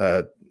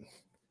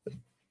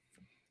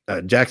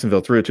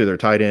 Jacksonville threw it to their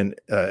tight end,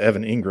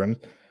 Evan Ingram.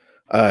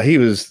 He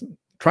was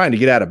trying to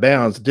get out of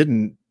bounds.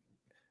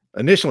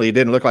 Initially, it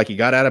didn't look like he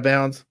got out of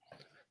bounds,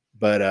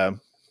 but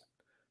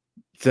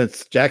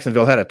since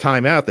Jacksonville had a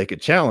timeout, they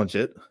could challenge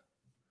it,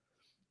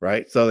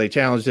 right? So they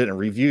challenged it and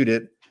reviewed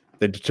it.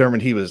 They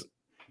determined he was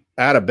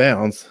out of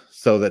bounds,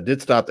 so that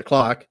did stop the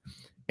clock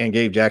and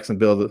gave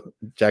Jacksonville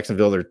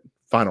their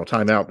final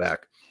timeout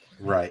back.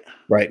 Right.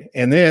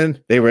 And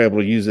then they were able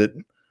to use it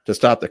to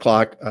stop the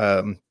clock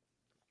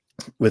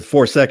with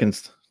 4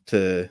 seconds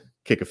to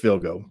kick a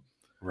field goal.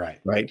 Right.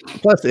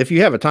 Plus, if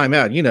you have a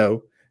timeout,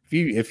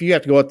 if you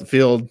have to go up the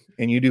field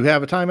and you do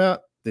have a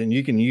timeout, then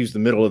you can use the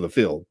middle of the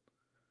field.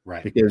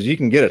 Right. Because you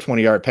can get a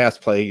 20-yard pass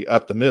play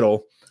up the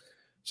middle.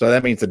 So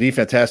that means the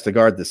defense has to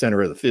guard the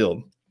center of the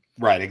field.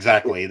 Right,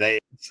 exactly.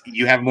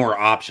 You have more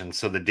options,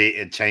 so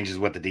it changes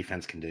what the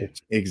defense can do.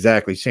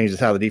 Exactly, changes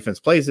how the defense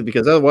plays it,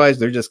 because otherwise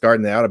they're just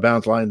guarding the out of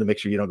bounds line to make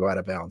sure you don't go out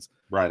of bounds.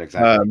 Right,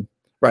 exactly.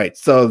 Right.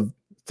 So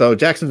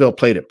Jacksonville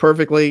played it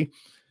perfectly,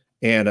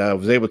 and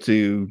was able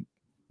to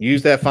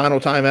use that final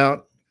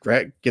timeout,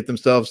 get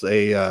themselves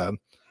a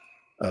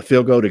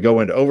field goal to go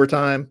into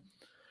overtime.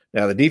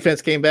 Now the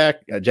defense came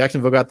back.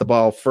 Jacksonville got the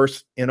ball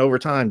first in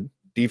overtime.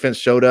 Defense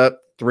showed up,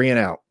 3 and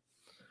out,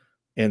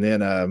 and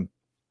then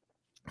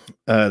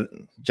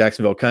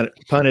Jacksonville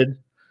punted.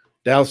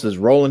 Dallas is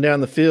rolling down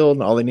the field,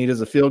 and all they need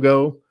is a field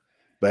goal.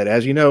 But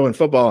as you know, in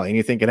football,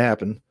 anything can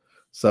happen.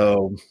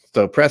 So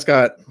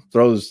Prescott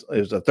throws. It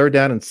was a 3rd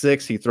down and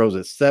 6. He throws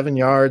it 7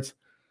 yards.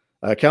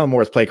 Kellen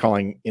Moore's play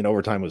calling in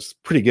overtime was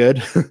pretty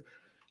good,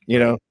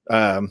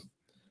 but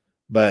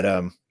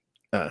the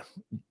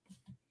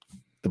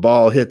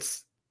ball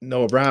hits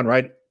Noah Brown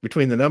right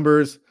between the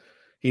numbers.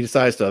 He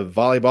decides to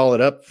volleyball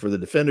it up for the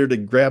defender to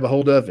grab a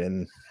hold of,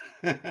 and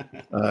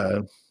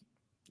end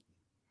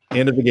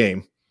of the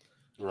game.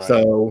 Right.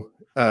 So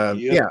I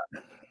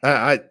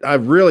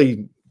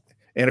really,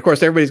 and of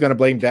course everybody's going to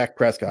blame Dak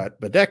Prescott,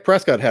 but Dak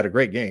Prescott had a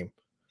great game.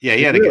 Yeah,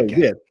 he had a good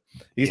game.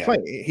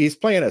 He's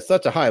playing at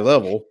such a high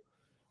level,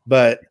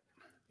 but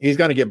he's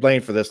going to get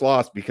blamed for this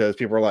loss because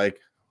people are like,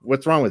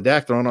 what's wrong with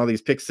Dak throwing all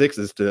these pick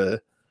sixes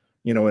to,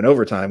 in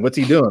overtime? What's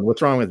he doing?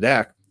 What's wrong with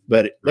Dak?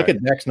 But look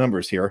at Dak's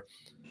numbers here.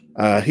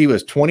 He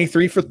was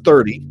 23 for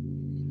 30,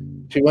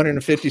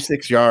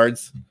 256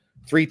 yards,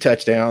 3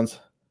 touchdowns,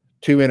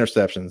 2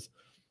 interceptions.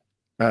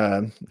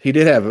 He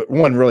did have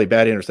one really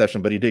bad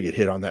interception, but he did get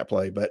hit on that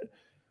play. But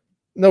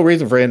no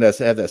reason for him to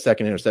have that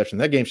second interception.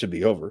 That game should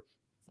be over.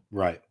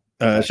 Right.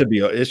 It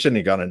shouldn't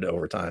have gone into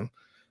overtime.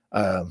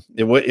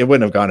 It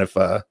wouldn't have gone if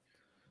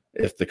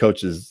the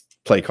coach's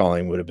play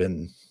calling would have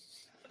been,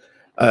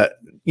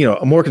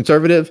 more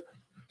conservative.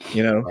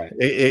 Right.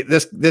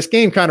 This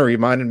game kind of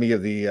reminded me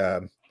of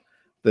the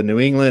New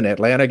England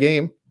Atlanta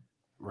game,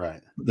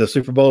 right? The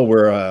Super Bowl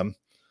where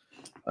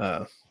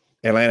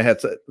Atlanta had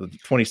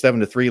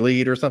 27-3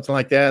 lead or something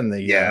like that, and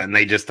and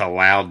they just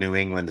allowed New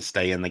England to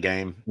stay in the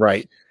game,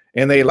 right?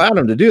 And they allowed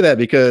him to do that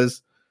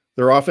because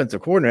their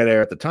offensive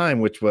coordinator at the time,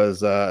 which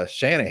was Kyle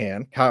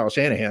Shanahan,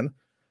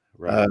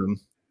 right.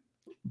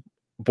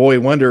 Boy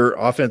wonder,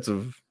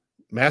 offensive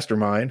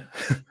mastermind,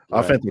 right.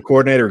 offensive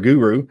coordinator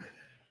guru,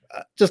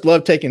 just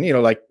loved taking,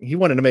 like he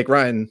wanted to make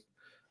Matt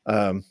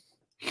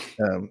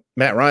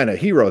Ryan a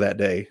hero that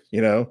day,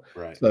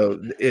 Right.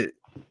 So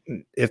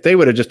if they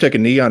would have just took a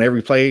knee on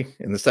every play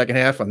in the second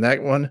half on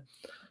that one,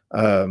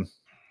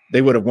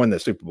 they would have won the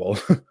Super Bowl.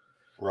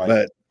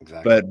 Right.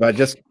 But by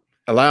just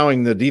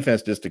allowing the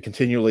defense just to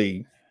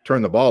continually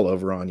turn the ball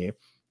over on you,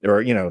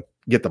 or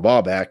get the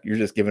ball back, you're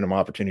just giving them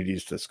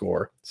opportunities to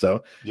score.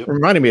 So it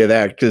reminded me of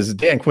that because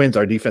Dan Quinn's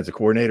our defensive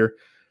coordinator,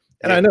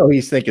 and I know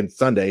he's thinking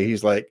Sunday.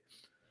 He's like,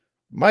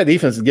 my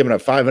defense is giving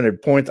up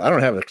 500 points. I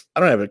don't have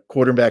a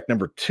quarterback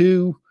number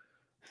 2,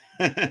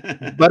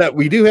 but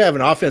we do have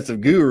an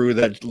offensive guru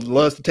that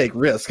loves to take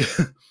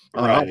risks.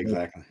 Right,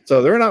 exactly.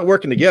 So they're not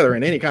working together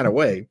in any kind of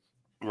way.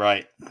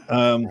 Right.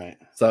 Right.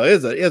 So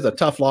it is a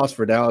tough loss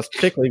for Dallas,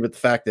 particularly with the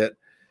fact that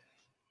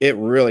it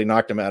really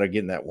knocked them out of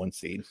getting that 1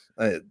 seed.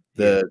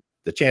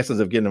 The chances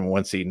of getting them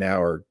 1 seed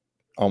now are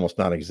almost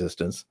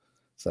non-existent.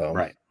 So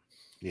right.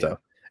 Yeah. So,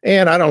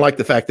 and I don't like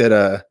the fact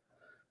that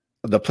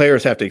the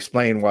players have to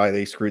explain why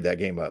they screwed that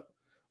game up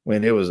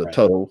when it was a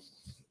total.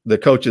 The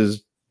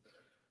coaches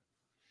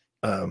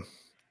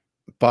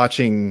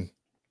botching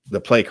the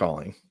play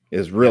calling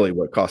is really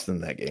what cost them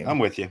that game. I'm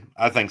with you.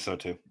 I think so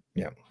too.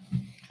 Yeah,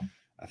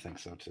 I think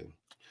so too.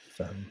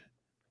 So.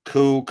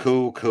 Cool.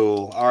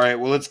 All right.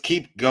 Well, let's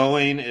keep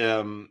going.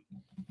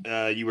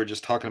 You were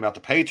just talking about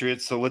the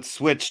Patriots, so let's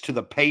switch to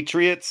the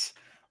Patriots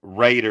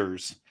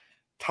Raiders.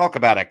 Talk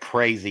about a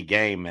crazy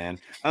game, man.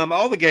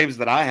 All the games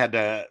that I had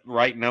to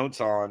write notes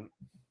on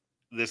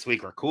this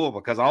week are cool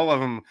because all of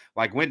them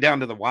went down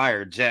to the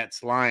wire.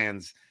 Jets,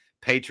 Lions,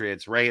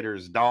 Patriots,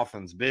 Raiders,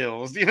 Dolphins,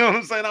 Bills. You know what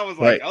I'm saying? I was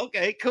like,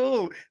 okay,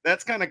 cool.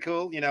 That's kind of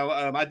cool.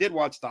 I did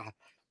watch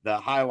the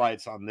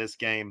highlights on this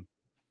game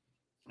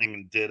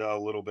and did a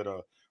little bit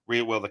of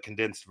the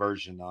condensed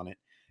version on it,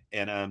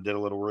 and did a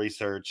little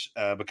research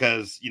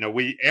because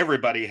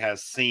everybody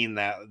has seen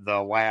that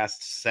the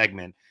last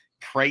segment,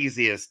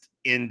 craziest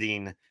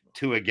ending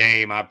to a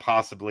game I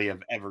possibly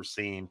have ever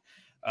seen.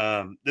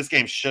 This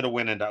game should have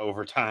went into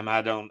overtime.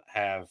 I don't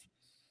have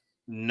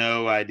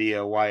no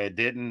idea why it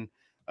didn't.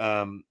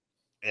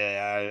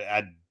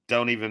 I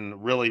don't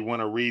even really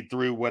want to read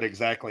through what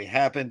exactly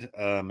happened.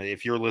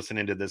 If you're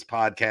listening to this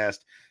podcast,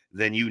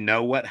 then you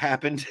know what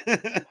happened.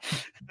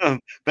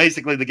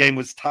 Basically, the game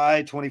was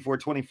tied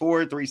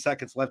 24-24, 3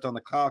 seconds left on the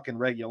clock in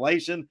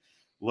regulation.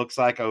 Looks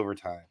like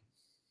overtime.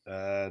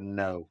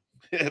 No,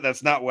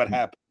 that's not what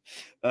happened.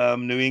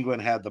 New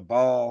England had the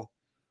ball.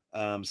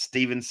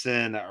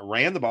 Stevenson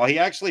ran the ball. He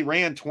actually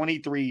ran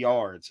 23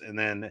 yards. And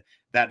then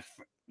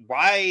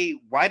why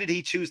did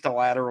he choose to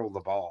lateral the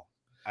ball?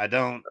 I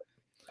don't.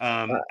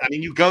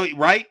 You go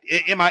right.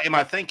 Am I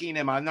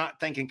not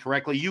thinking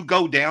correctly? You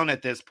go down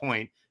at this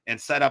point and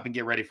set up and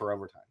get ready for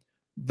overtime.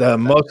 The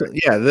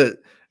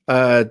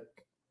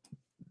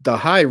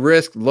high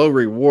risk, low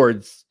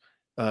rewards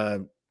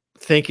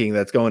thinking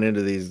that's going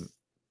into these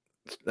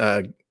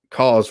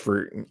calls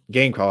for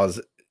game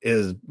calls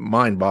is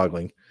mind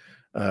boggling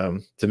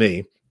to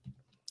me.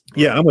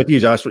 Yeah, I'm with you,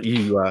 Josh.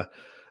 You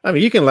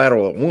can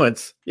lateral it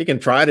once. You can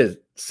try to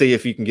see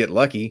if you can get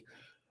lucky.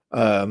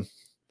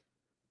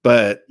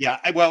 But you're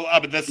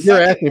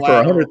asking for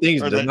 100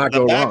 things that not go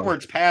wrong. The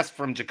backwards pass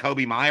from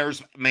Jacoby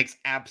Myers makes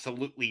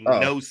absolutely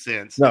no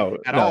sense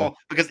at all.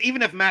 Because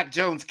even if Mac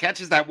Jones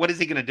catches that, what is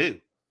he going to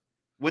do?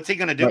 What's he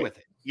going to do with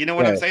it? You know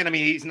what I'm saying? I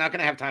mean, he's not going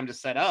to have time to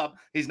set up.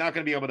 He's not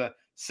going to be able to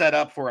set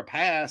up for a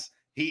pass.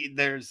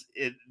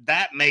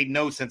 That made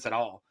no sense at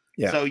all.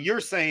 Yeah. So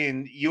you're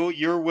saying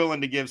you're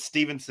willing to give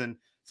Stevenson,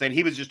 saying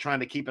he was just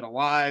trying to keep it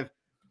alive.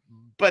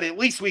 But at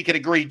least we could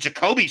agree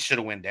Jacoby should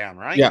have went down,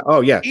 right? Yeah.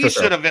 Oh, yeah. He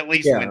should have at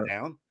least went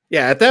down.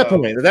 Yeah. At that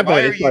point,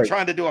 why are you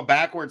trying to do a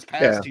backwards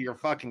pass to your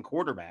fucking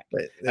quarterback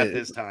at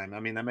this time? I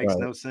mean, that makes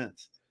no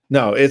sense.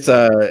 No,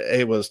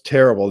 it was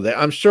terrible.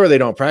 I'm sure they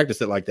don't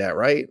practice it like that,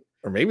 right?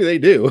 Or maybe they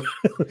do.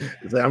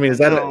 I mean,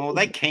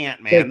 they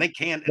can't, man. They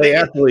can't. They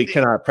absolutely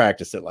cannot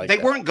practice it like that.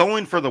 They weren't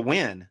going for the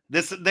win.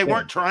 They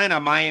weren't trying a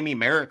Miami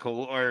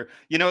Miracle, or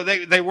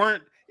they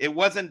weren't. It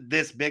wasn't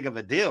this big of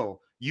a deal.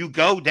 You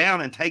go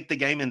down and take the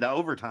game into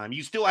overtime.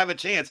 You still have a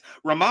chance.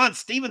 Ramon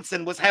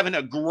Stevenson was having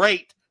a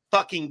great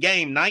fucking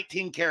game.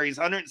 19 carries,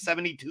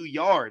 172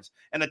 yards,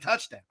 and a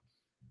touchdown.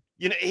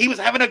 He was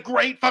having a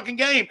great fucking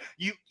game.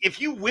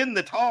 If you win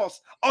the toss,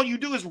 all you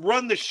do is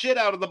run the shit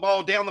out of the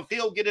ball down the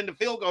field, get into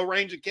field goal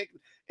range,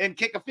 and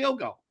kick a field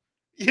goal.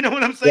 You know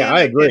what I'm saying? Yeah,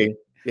 I agree.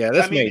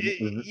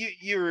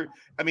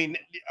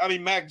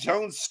 Mac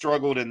Jones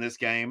struggled in this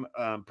game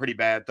pretty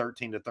bad,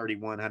 13-31,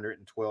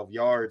 112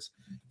 yards,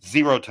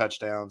 0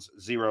 touchdowns,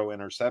 0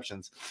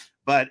 interceptions.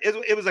 But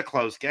it was a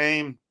close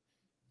game.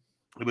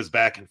 It was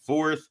back and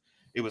forth.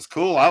 It was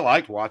cool. I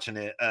liked watching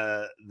it,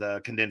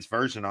 the condensed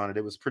version on it.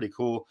 It was pretty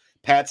cool.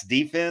 Pat's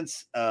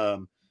defense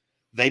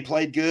they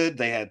played good.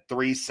 They had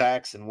 3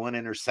 sacks and 1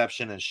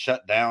 interception and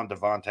shut down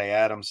Davante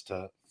Adams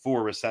to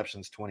 4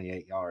 receptions,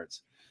 28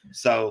 yards.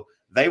 So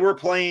they were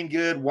playing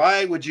good.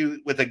 Why would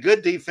you, with a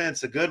good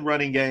defense, a good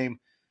running game,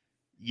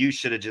 you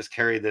should have just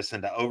carried this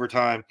into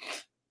overtime.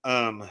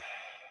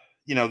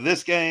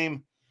 This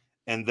game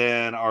and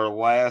then our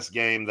last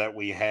game that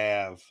we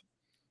have.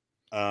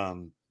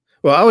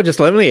 Well, I would just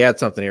let me add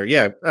something here.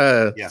 Yeah.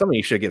 Some of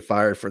you should get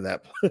fired for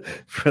that,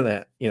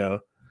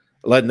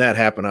 letting that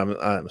happen.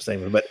 I'm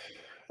saying, but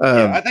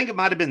I think it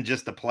might have been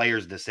just the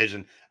player's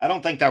decision. I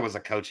don't think that was a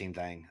coaching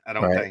thing. I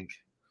don't think.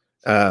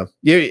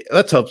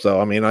 Let's hope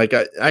so. I mean, like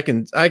I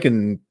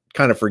can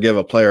kind of forgive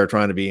a player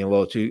trying to be a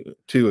little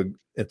too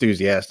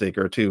enthusiastic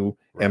or too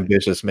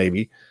ambitious,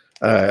 maybe.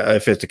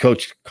 If it's the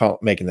coach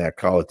making that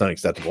call, it's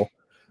unacceptable.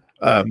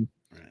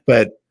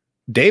 But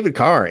David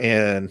Carr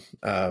and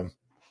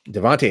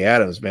Davante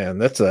Adams, man,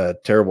 that's a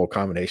terrible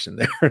combination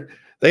there.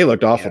 They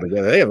looked awful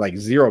together. They have like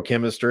zero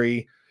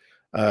chemistry.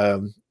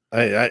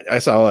 I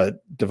saw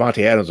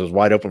Davante Adams was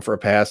wide open for a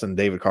pass and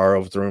David Carr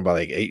overthrew him by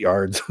like 8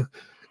 yards.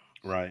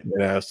 Right.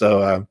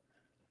 So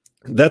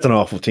that's an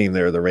awful team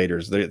there, the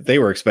Raiders. They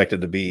were expected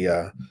to be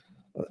a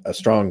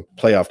strong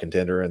playoff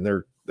contender, and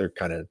they're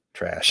kind of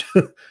trash.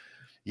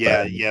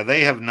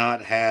 They have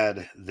not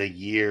had the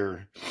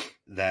year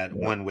that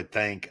one would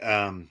think.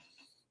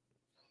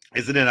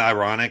 Isn't it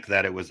ironic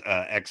that it was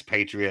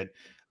expatriate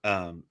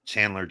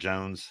Chandler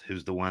Jones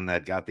who's the one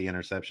that got the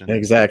interception?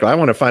 Exactly. I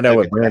want to find out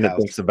what Brandon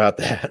thinks about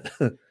that.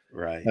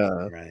 Right.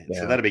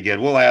 So that'll be good.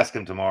 We'll ask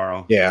him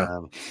tomorrow.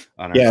 That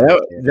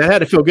had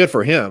to feel good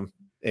for him.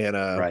 And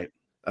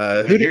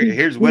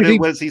here's what it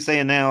was he's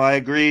saying now. I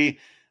agree.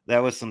 That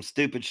was some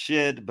stupid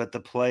shit, but the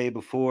play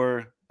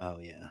before. Oh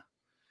yeah.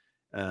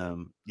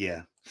 And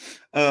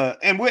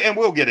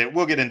we'll get it.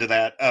 We'll get into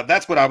that.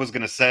 That's what I was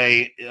going to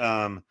say.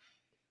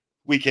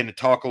 We can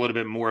talk a little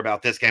bit more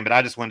about this game, but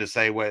I just wanted to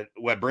say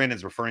what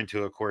Brandon's referring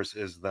to, of course,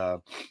 is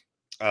the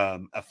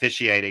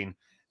officiating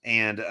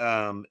and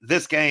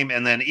this game.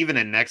 And then even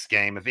in next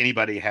game, if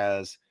anybody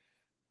has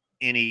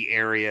any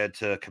area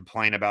to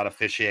complain about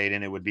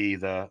officiating, it would be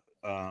the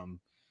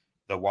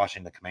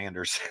Washington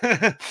Commanders.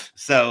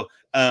 So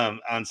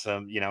on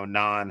some,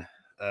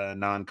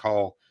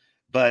 non-call,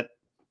 but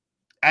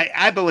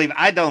I believe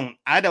I don't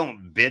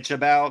bitch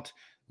about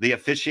the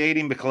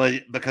officiating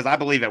because I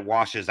believe it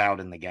washes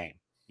out in the game.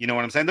 You know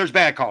what I'm saying? There's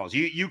bad calls.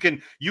 You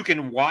can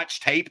watch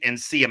tape and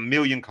see a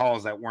million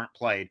calls that weren't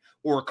played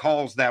or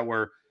calls that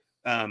were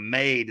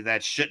made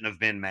that shouldn't have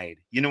been made.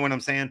 You know what I'm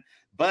saying?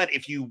 But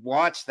if you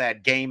watch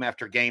that game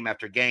after game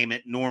after game,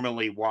 it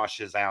normally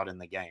washes out in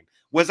the game.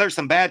 Was there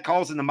some bad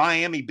calls in the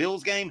Miami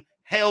Bills game?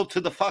 Hell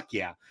to the fuck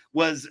yeah.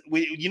 Why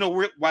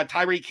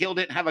Tyreek Hill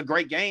didn't have a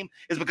great game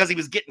is because he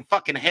was getting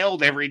fucking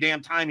held every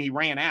damn time he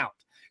ran out.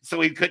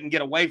 So he couldn't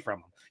get away from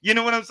him. You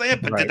know what I'm saying?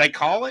 But Did they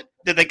call it?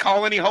 Did they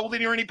call any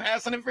holding or any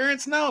pass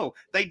interference? No,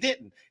 they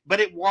didn't. But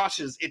it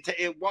washes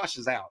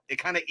out. It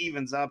kind of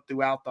evens up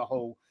throughout the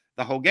whole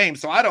game.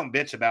 So I don't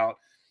bitch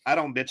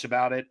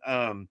about it.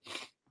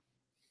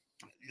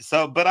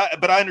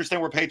 But I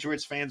understand where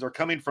Patriots fans are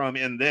coming from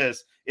in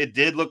this. It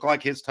did look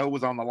like his toe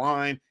was on the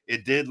line.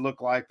 It did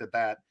look like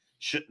that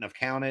shouldn't have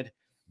counted,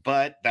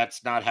 but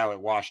that's not how it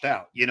washed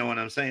out. You know what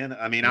I'm saying?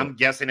 I mean, I'm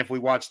guessing if we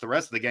watch the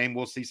rest of the game,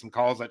 we'll see some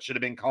calls that should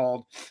have been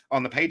called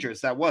on the Patriots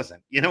that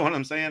wasn't. You know what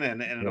I'm saying?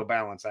 And it'll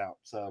balance out.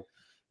 So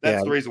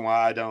that's the reason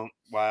why I don't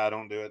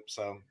do it.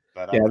 So,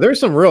 but there's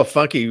some real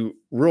funky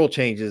rule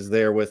changes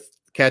there with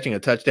catching a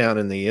touchdown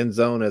in the end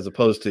zone as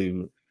opposed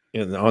to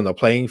on the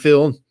playing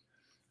field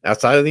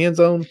outside of the end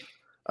zone.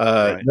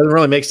 It doesn't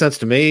really make sense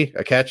to me.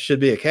 A catch should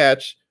be a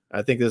catch.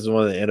 I think this is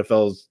one of the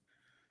NFL's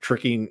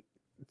tricky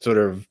sort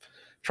of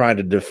trying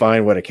to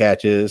define what a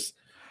catch is.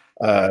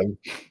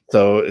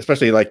 So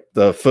especially like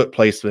the foot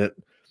placement,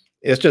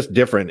 it's just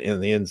different in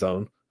the end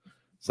zone.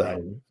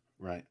 So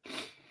right.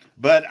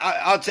 But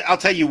I'll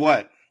tell you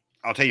what.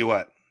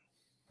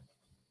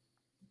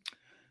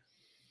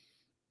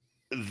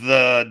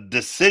 The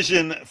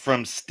decision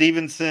from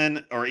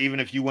Stevenson, or even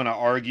if you want to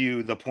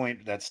argue the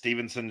point that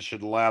Stevenson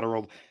should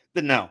lateral,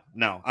 no,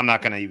 I'm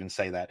not going to even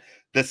say that.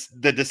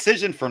 The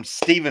decision from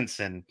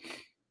Stevenson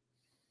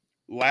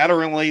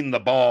lateraling the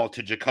ball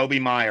to Jacoby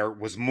Meyer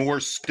was more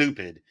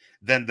stupid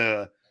than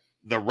the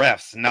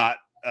refs not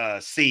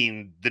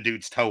seeing the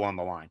dude's toe on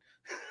the line.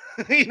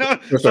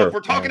 So if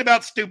we're talking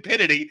about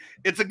stupidity,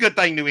 it's a good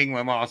thing New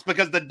England lost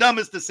because the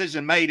dumbest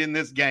decision made in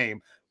this game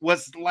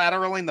was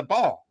lateraling the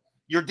ball.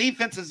 Your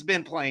defense has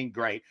been playing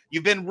great.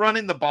 You've been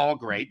running the ball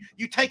great.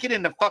 You take it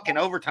into fucking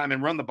overtime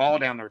and run the ball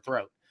down their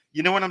throat.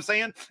 You know what I'm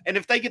saying? And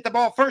if they get the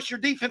ball first, your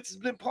defense has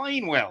been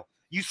playing well.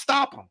 You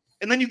stop them.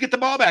 And then you get the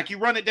ball back. You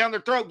run it down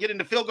their throat, get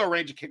into field goal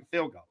range, and kick a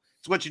field goal.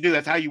 It's what you do.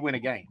 That's how you win a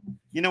game.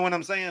 You know what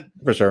I'm saying?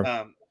 For sure.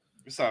 I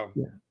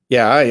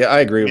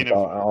agree with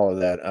all of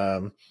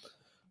that.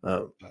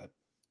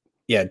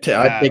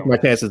 I take my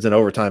chances in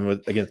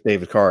overtime against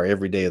David Carr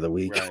every day of the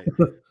week.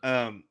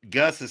 Right.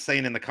 Gus is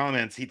saying in the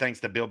comments he thinks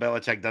that Bill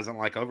Belichick doesn't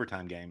like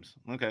overtime games.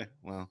 Okay,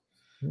 well,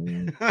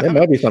 There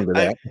might be something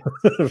to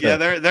that. Yeah,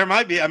 there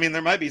might be. I mean,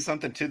 there might be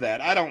something to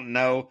that. I don't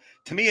know.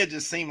 To me, it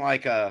just seemed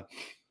like a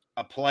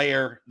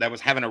player that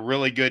was having a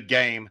really good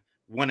game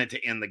wanted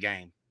to end the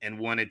game and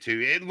wanted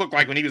to. It looked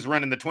like when he was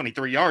running the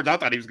 23 yards, I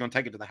thought he was going to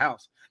take it to the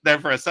house. There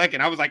for a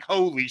second, I was like,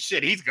 "Holy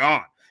shit, he's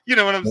gone!" You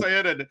know what I'm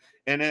saying?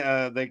 And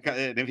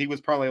if he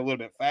was probably a little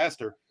bit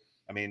faster.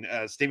 I mean,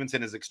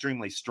 Stevenson is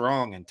extremely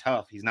strong and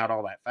tough. He's not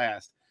all that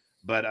fast,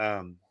 but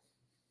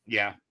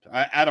yeah,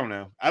 I don't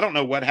know. I don't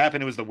know what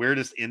happened. It was the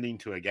weirdest ending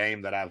to a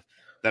game that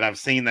I've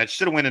seen that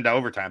should have went into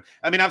overtime.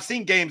 I mean, I've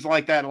seen games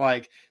like that,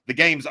 like the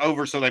game's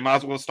over, so they might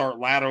as well start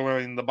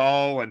lateraling the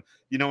ball, and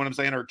you know what I'm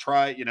saying, or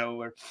try,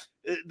 or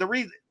the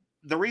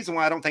reason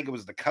why I don't think it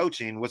was the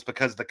coaching was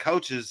because the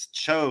coaches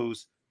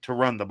chose to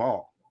run the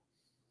ball,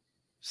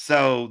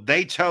 so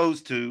they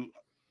chose to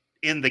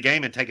end the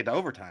game and take it to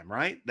overtime,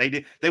 right?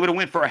 They would have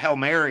went for a Hail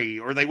Mary,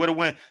 or they would have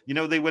went,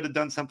 they would have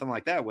done something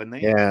like that, wouldn't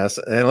they? Yes.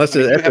 Unless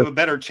you have a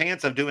better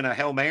chance of doing a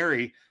Hail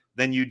Mary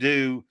than you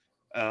do.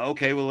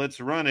 Okay, well,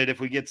 let's run it. If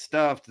we get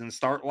stuffed and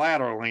start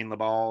lateraling the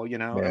ball, I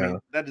mean,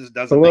 that just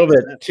doesn't. A little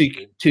bit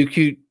too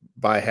cute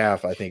by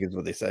half, I think is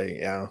what they say.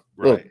 Yeah,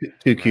 right.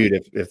 Too cute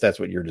if that's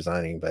what you're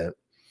designing, but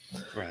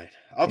right.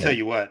 I'll tell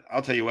you what.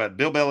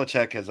 Bill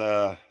Belichick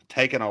has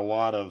taken a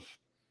lot of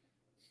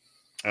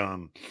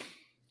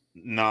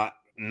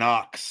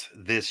knocks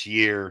this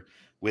year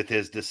with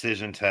his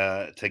decision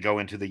to go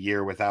into the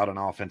year without an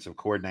offensive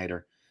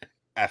coordinator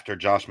after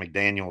Josh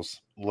McDaniels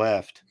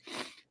left.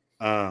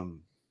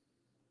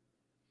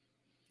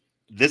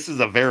 This is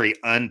a very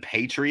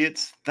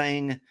un-Patriots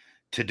thing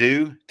to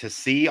do, to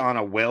see on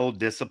a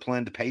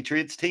well-disciplined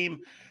Patriots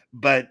team.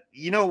 But,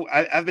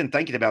 I've been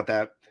thinking about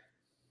that.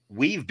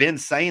 We've been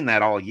saying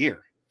that all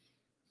year.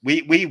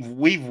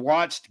 We've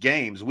watched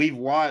games. We've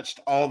watched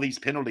all these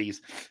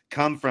penalties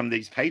come from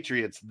these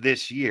Patriots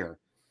this year.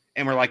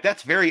 And we're like,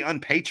 that's very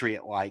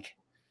un-Patriot-like.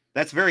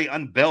 That's very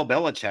un-Bill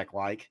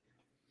Belichick-like.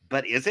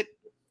 But is it?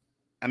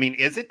 I mean,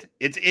 is it?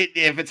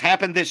 If it's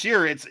happened this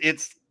year, it's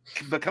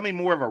becoming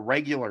more of a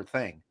regular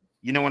thing.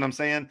 You know what I'm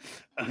saying?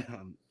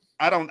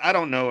 I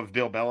don't know if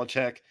Bill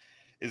Belichick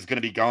is going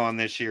to be gone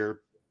this year.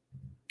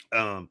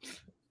 The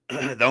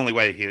only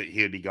way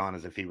he would be gone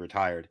is if he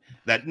retired.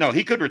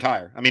 He could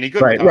retire. I mean, he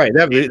could retire. Right.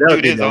 That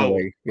would be the only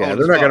way. Yeah,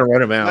 they're not going to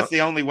run him out. That's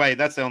the only way.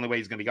 That's the only way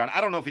he's going to be gone.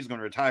 I don't know if he's going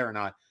to retire or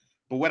not.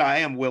 But what I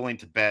am willing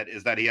to bet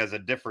is that he has a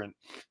different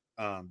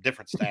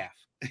staff.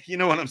 You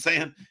know what I'm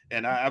saying?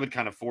 And I would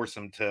kind of force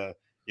him to,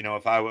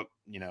 if I would,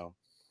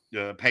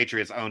 the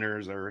Patriots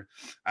owners, or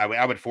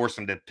I would force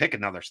them to pick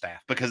another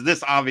staff, because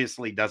this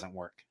obviously doesn't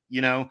work.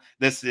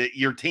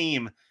 Your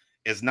team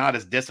is not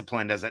as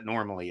disciplined as it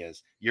normally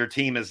is. Your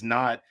team is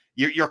not,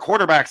 your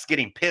quarterback's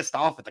getting pissed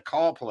off at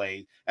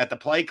the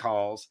play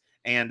calls,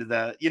 and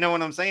you know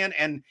what I'm saying?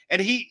 And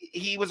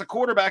he was a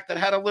quarterback that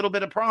had a little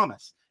bit of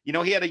promise. He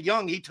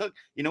took,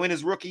 in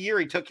his rookie year,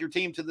 he took your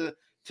team to the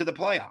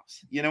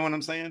playoffs. You know what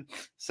I'm saying?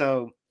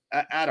 So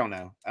I don't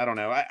know.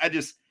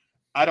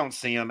 I don't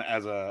see him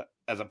as a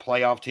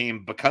playoff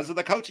team because of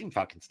the coaching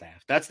fucking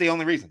staff. That's the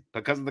only reason,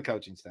 because of the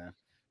coaching staff,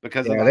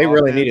 because of they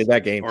really needed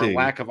that game or too.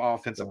 Lack of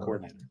offensive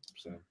coordinator.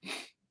 So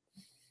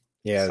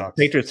the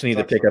Patriots need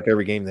to pick up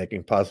every game they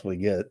can possibly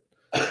get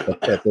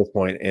at this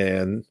point.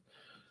 And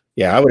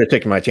I would have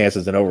taken my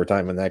chances in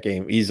overtime in that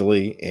game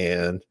easily.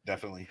 And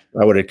definitely,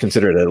 I would have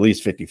considered it at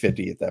least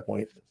 50-50 at that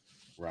point.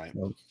 Right.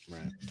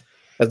 Right.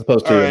 As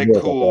opposed to all right,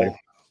 cool.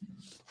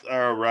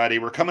 All righty.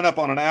 We're coming up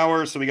on an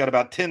hour, so we got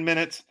about 10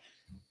 minutes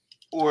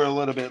or a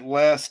little bit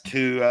less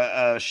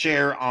to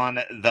share on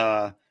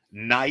the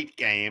night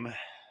game.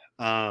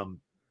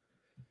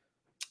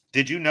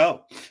 Did you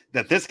know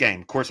that this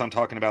game, of course, I'm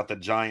talking about the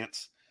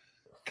Giants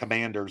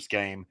Commanders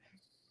game.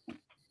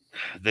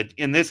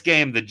 In this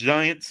game, the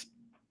Giants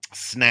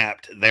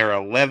snapped their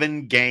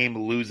 11-game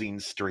losing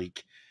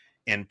streak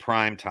in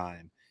prime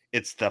time.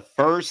 It's the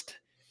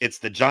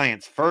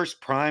Giants'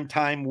 first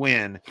primetime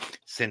win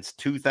since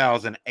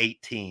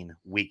 2018,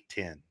 Week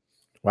 10.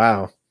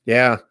 Wow.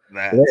 Yeah.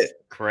 That's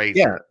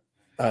crazy.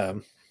 Yeah.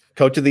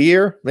 Coach of the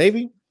year,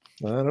 maybe?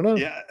 I don't know.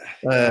 Yeah.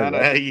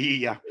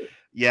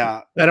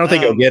 Yeah. I don't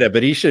think he'll get it,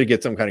 but he should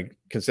get some kind of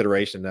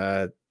consideration.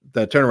 The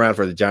turnaround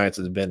for the Giants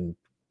has been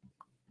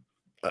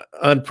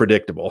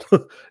unpredictable.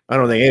 I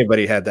don't think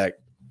anybody had that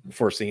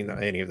foreseen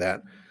any of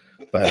that.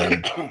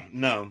 But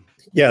no.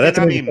 Yeah, that's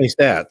an interesting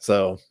stat.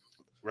 So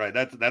right,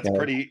 that's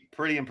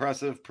pretty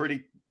impressive,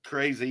 pretty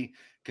crazy.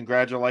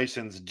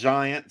 Congratulations,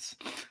 Giants.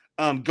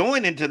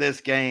 Going into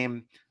this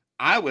game,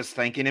 I was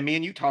thinking, and me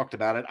and you talked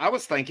about it, I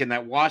was thinking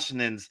that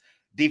Washington's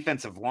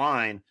defensive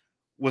line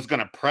was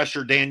going to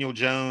pressure Daniel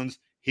Jones.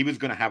 He was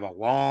going to have a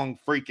long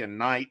freaking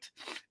night.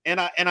 And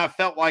I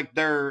felt like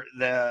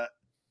the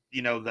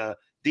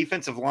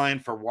defensive line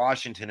for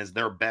Washington is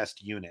their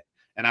best unit.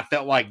 And I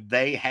felt like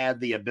they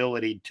had the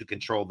ability to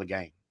control the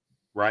game,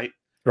 right?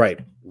 Right.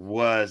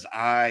 Was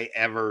I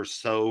ever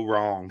so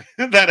wrong?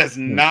 That is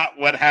not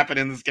what happened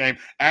in this game.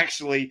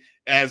 Actually,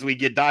 as we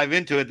dive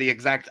into it, the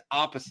exact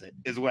opposite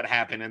is what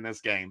happened in this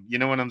game. You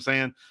know what I'm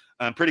saying?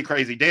 Pretty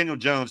crazy. Daniel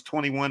Jones,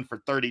 21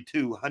 for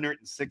 32,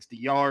 160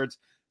 yards,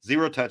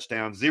 0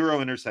 touchdowns, 0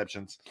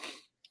 interceptions,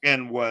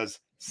 and was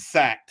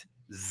sacked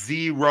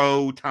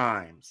 0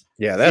 times.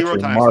 Yeah, that's 0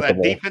 times. So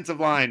that defensive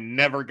line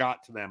never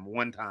got to them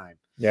one time.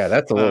 Yeah,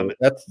 that's a little.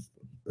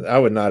 I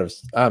would not have.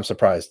 I'm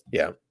surprised.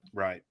 Yeah.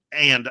 Right.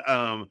 And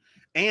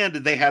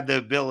they had the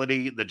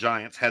ability, the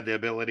Giants had the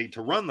ability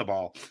to run the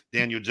ball.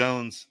 Daniel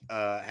Jones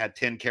had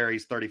 10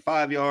 carries,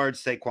 35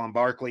 yards. Saquon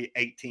Barkley,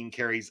 18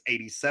 carries,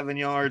 87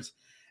 yards,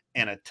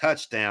 and a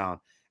touchdown.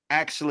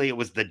 Actually, it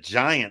was the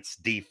Giants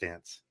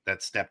defense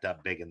that stepped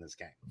up big in this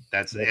game.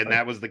 And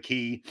that was the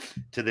key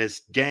to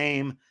this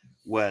game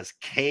was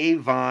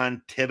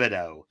Kayvon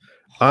Thibodeaux.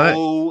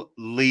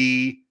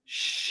 Holy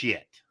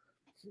shit.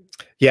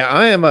 Yeah,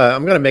 I'm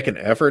going to make an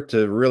effort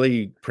to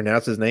really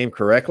pronounce his name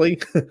correctly.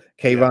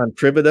 Kayvon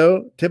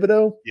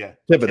Thibodeaux. Yeah,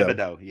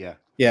 Thibodeaux. Yeah,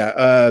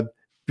 yeah.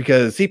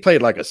 Because he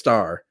played like a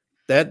star.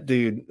 That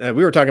dude. We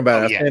were talking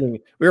about outstanding.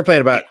 We were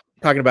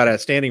talking about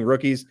outstanding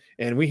rookies,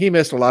 and he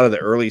missed a lot of the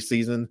early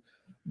season.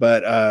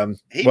 But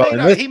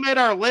he made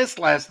our list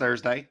last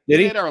Thursday. Did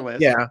he? Made our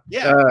list.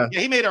 Yeah.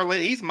 He made our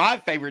list. He's my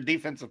favorite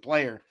defensive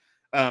player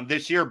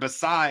this year,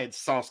 besides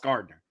Sauce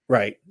Gardner.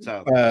 Right.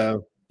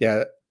 So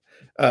yeah.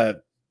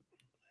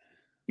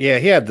 Yeah,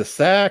 he had the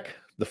sack,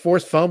 the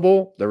forced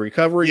fumble, the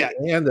recovery,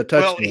 and the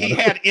touchdown. Well, he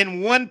had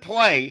in one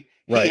play,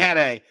 he had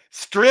a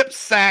strip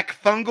sack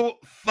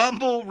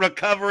fumble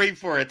recovery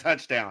for a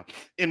touchdown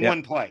in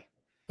one play.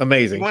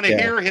 Amazing. You want to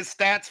hear his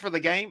stats for the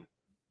game?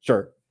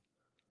 Sure.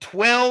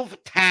 12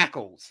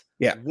 tackles.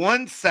 Yeah.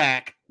 1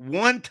 sack,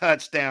 1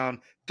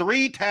 touchdown,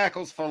 3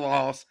 tackles for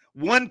loss,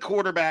 1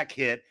 quarterback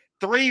hit,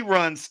 3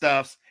 run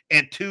stuffs,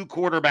 and 2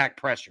 quarterback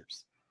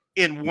pressures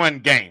in one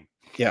game.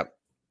 Yep.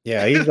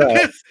 Yeah, he's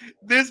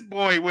this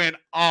boy went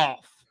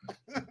off.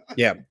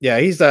 yeah,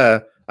 he's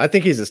I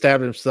think he's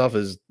established himself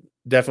as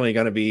definitely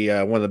going to be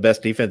one of the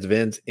best defensive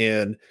ends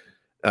in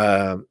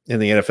the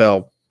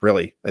NFL.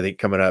 Really, I think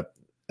coming up,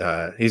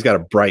 he's got a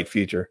bright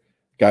future.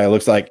 Guy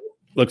looks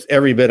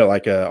every bit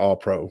like a All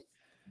Pro.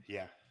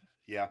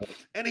 Yeah,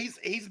 and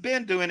he's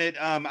been doing it.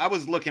 I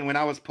was looking when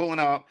I was pulling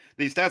up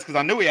these stats because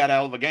I knew he had a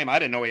hell of a game. I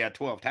didn't know he had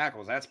 12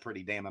 tackles. That's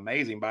pretty damn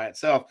amazing by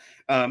itself.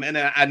 And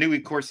then I knew,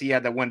 of course, he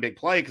had that one big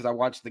play because I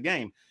watched the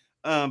game.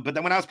 But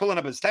then when I was pulling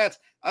up his stats,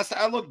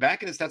 I looked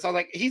back at his stats. I was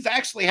like, he's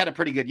actually had a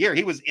pretty good year.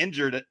 He was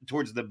injured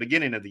towards the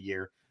beginning of the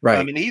year,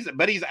 right?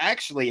 But he's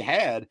actually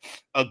had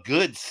a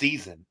good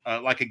season,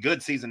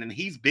 and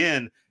he's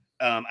been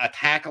a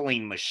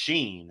tackling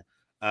machine.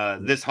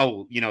 This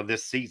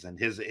season,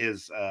 his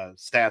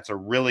stats are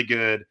really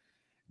good.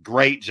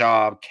 Great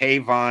job,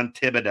 Kayvon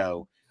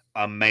Thibodeaux.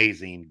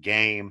 Amazing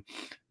game.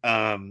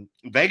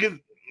 Vegas,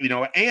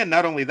 and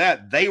not only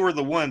that, they were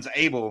the ones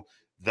able.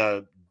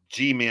 The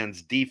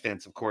G-Men's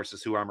defense, of course,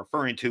 is who I'm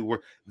referring to.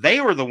 They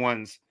were the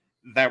ones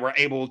that were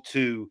able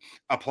to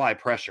apply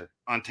pressure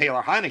on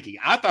Taylor Heinicke.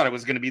 I thought it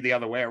was going to be the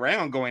other way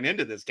around going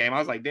into this game. I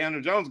was like,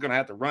 Daniel Jones is going to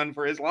have to run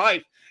for his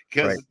life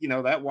because,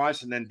 that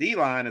Washington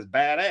D-line is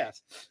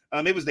badass.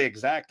 It was the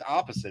exact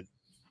opposite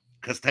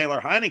because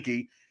Taylor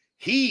Heinicke,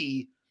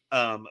 he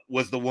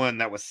was the one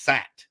that was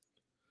sacked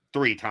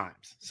 3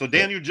 times. So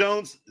Daniel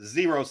Jones,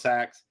 0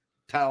 sacks.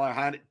 Taylor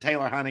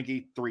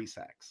Heinicke, 3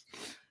 sacks.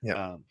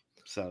 Yeah.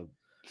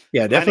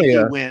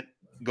 Definitely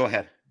go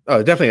ahead.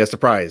 Oh, definitely a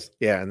surprise.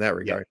 Yeah, in that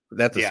regard.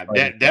 That's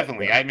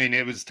definitely. Yeah. I mean,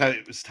 it was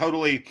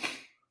totally.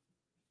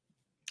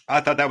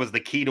 I thought that was the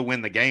key to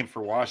win the game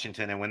for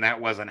Washington, and when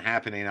that wasn't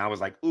happening, I was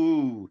like,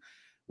 "Ooh,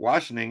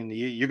 Washington,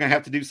 you're going to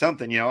have to do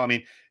something."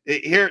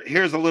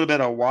 Here's a little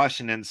bit of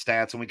Washington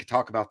stats, and we could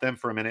talk about them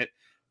for a minute.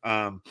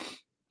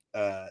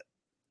 Tyler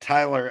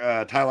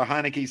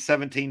Heinicke,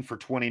 17 for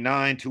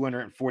 29,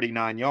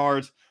 249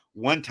 yards,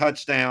 1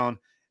 touchdown,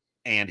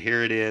 and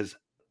here it is,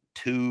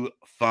 2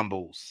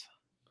 fumbles.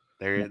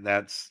 There,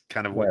 that's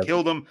kind of what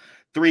killed him.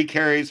 3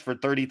 carries for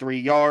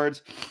 33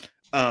 yards.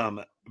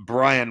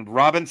 Brian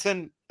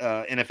Robinson,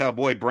 NFL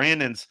boy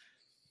Brandon's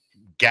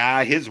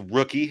guy, his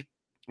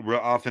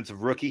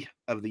offensive rookie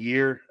of the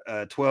year,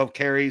 12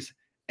 carries,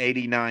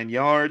 89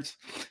 yards.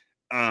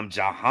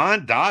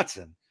 Jahan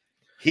Dotson,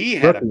 he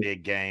had a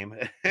big game.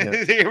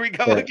 Yeah. Here we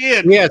go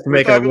again. He has to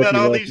make talking about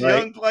all these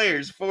young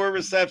players. 4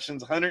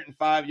 receptions,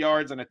 105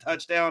 yards, and a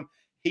touchdown.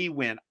 He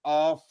went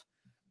off.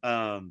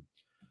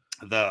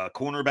 The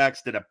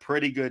cornerbacks did a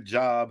pretty good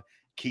job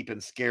keeping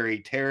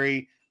Scary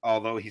Terry,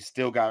 although he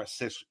still got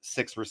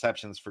six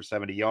receptions for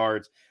 70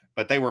 yards.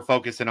 But they were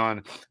focusing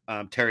on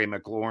Terry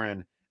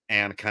McLaurin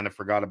and kind of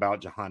forgot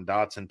about Jahan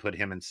Dotson, put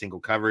him in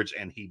single coverage,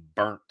 and he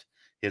burnt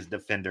his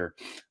defender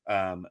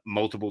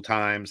multiple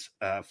times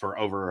for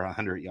over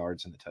 100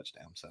 yards and a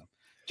touchdown. So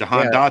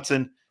Jahan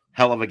Dotson,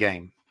 hell of a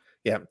game.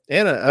 Yeah,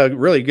 and a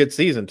really good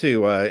season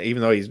too.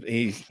 Even though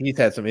he's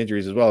had some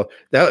injuries as well.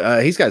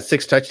 He's got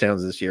 6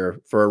 touchdowns this year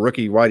for a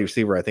rookie wide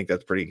receiver. I think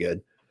that's pretty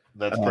good.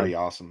 That's pretty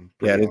awesome.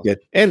 It is good.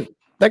 And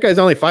that guy's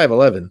only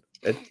 5'11".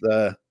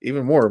 It's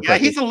even more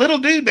impressive. Yeah, he's a little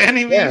dude, man.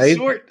 He's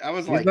short. I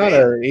was like,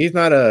 he's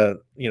not a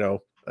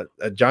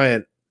a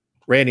giant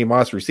Randy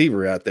Moss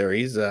receiver out there.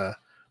 He's a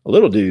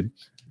little dude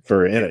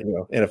for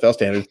NFL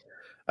standards.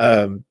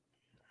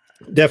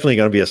 Definitely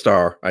going to be a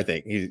star, I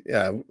think. He's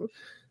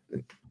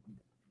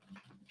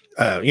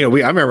I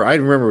remember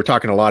we were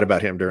talking a lot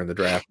about him during the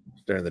draft,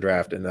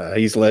 and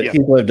he's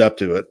lived up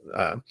to it.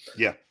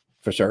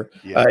 For sure.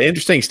 Yeah.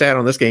 Interesting stat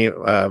on this game.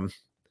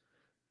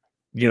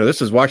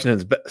 This is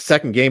Washington's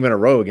second game in a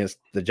row against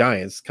the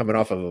Giants, coming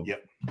off of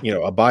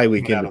a bye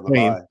week in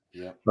between.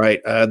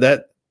 Right.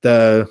 That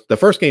the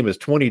first game is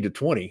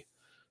 20-20,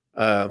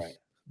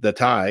 the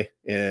tie,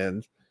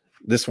 and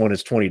this one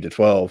is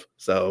 20-12.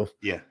 So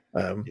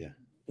I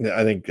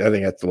think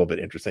that's a little bit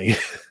interesting.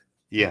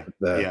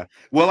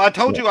 Well, I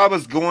told you I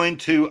was going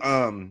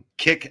to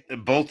kick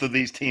both of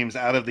these teams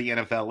out of the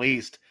NFL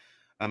East,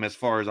 as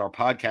far as our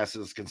podcast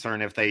is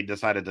concerned, if they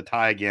decided to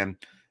tie again,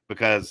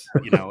 because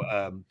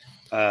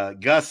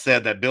Gus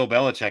said that Bill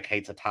Belichick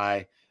hates a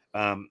tie,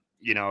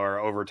 or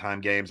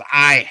overtime games.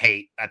 I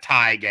hate a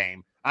tie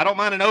game. I don't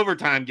mind an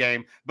overtime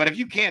game, but if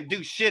you can't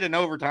do shit in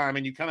overtime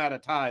and you come out a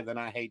tie, then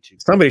I hate you.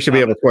 Somebody should be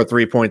able to score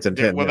 3 points in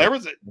 10 minutes. There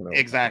was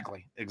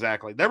exactly.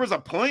 There was a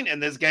point in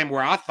this game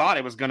where I thought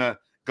it was going to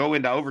go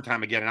into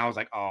overtime again, and I was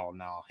like, oh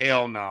no,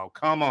 hell no,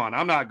 come on,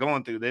 I'm not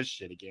going through this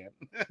shit again.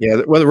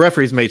 The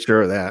referees made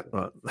sure of that.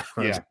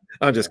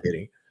 I'm just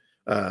kidding.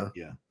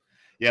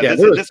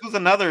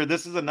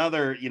 This is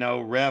another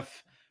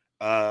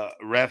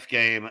ref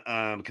game,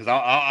 because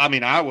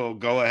I will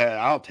go ahead,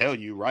 I'll tell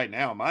you right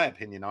now my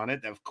opinion on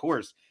it. Of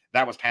course,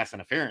 that was pass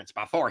interference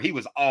by far. He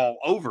was all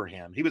over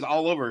him. He was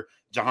all over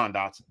Jahan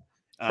Dotson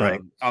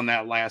on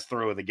that last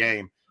throw of the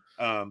game.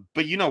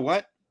 But you know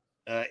what?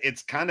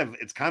 It's kind of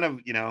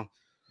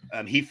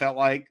he felt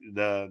like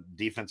the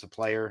defensive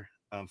player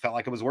felt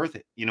like it was worth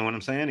it. You know what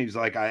I'm saying? He's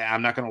like,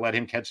 I'm not going to let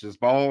him catch this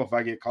ball. If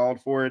I get called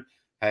for it,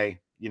 hey,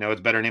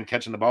 it's better than him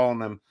catching the ball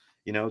and them,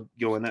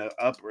 going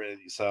up.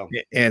 So,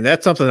 and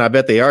that's something I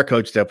bet they are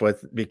coached up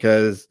with,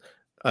 because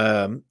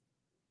the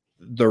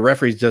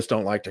referees just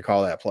don't like to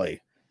call that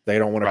play. They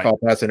don't want to call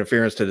pass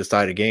interference to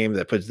decide a game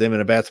that puts them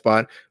in a bad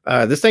spot.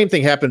 The same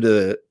thing happened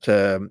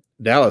to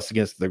Dallas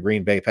against the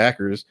Green Bay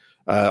Packers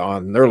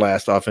on their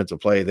last offensive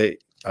play.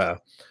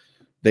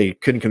 They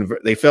couldn't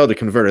convert. They failed to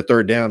convert a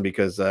third down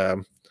because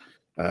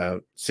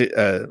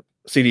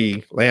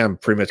CeeDee Lamb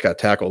pretty much got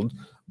tackled.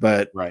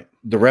 But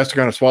the refs are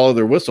going to swallow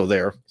their whistle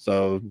there,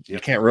 so you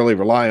can't really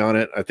rely on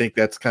it. I think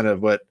that's kind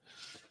of what,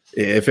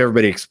 if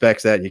everybody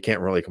expects that, you can't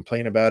really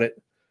complain about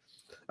it.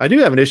 I do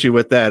have an issue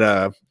with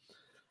that.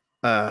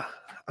 I'm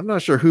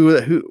not sure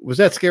who was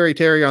that. Scary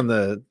Terry on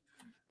the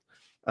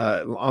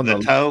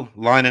toe,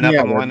 lining up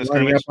on the line of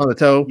scrimmage. On the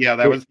toe. Yeah,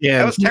 that was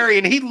Terry,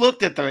 and he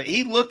looked at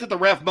the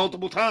ref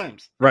multiple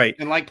times, right,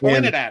 and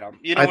pointed at him.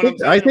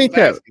 I think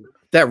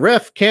that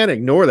ref can't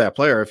ignore that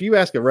player. If you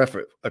ask a ref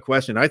a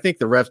question, I think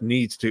the ref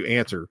needs to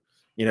answer.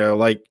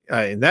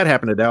 And that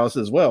happened to Dallas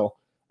as well,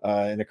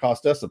 and it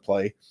cost us a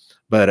play,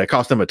 but it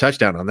cost them a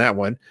touchdown on that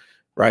one,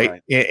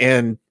 right?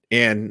 And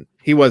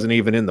he wasn't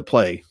even in the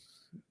play.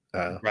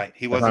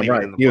 He wasn't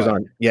even in the play. He was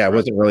on. Yeah,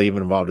 wasn't really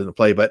even involved in the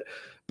play, but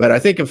I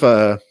think if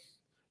now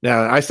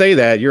I say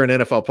that you're an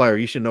NFL player,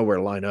 you should know where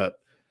to line up.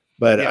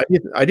 But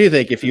I do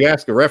think if you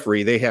ask a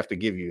referee, they have to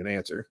give you an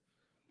answer.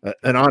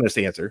 An honest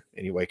answer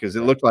anyway, because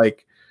it looked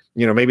like,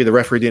 maybe the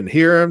referee didn't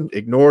hear him,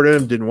 ignored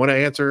him, didn't want to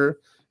answer,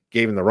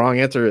 gave him the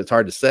wrong answer. It's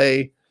hard to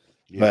say,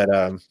 but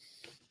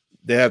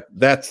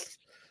that's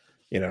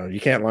you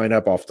can't line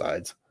up off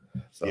sides.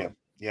 So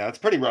it's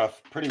pretty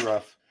rough.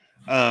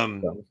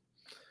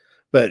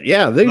 But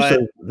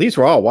these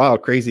were all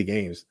wild, crazy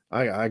games.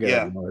 I got to be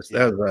honest.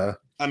 That was,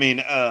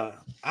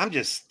 I'm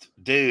just,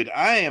 dude.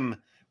 I am,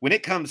 when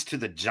it comes to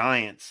the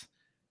Giants,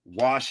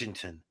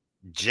 Washington,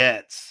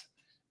 Jets.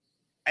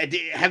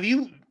 Have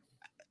you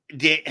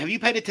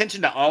paid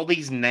attention to all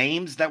these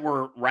names that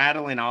were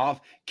rattling off?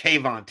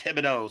 Kayvon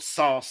Thibodeau,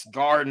 Sauce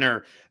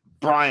Gardner,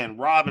 Brian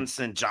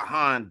Robinson,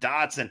 Jahan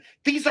Dotson.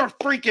 These are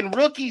freaking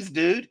rookies,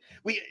 dude.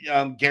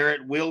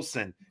 Garrett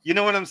Wilson. You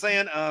know what I'm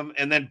saying?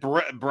 And then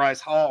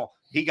Bryce Hall,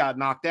 he got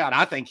knocked out.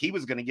 I think he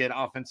was going to get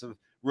Offensive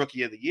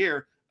Rookie of the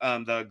Year.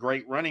 The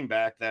great running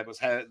back that was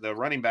the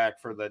running back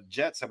for the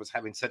Jets that was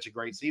having such a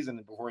great season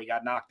before he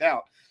got knocked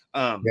out.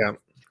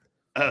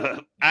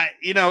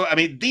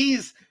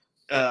 These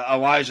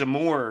Elijah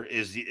Moore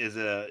is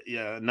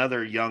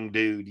another young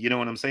dude. You know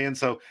what I'm saying?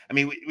 So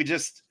we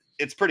just,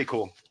 it's pretty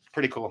cool.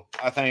 Pretty cool,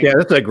 I think. Yeah,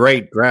 this is a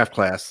great draft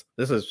class.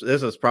 This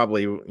is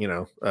probably one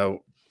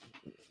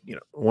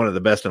of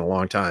the best in a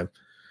long time.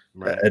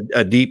 Right.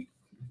 A deep,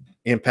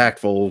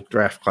 impactful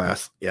draft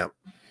class. Yeah.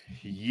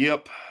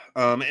 Yep.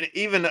 And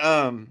even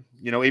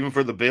even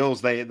for the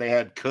Bills, they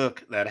had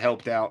Cook that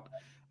helped out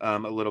a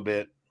little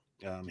bit.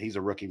 He's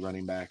a rookie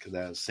running back,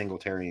 that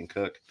Singletary and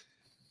Cook.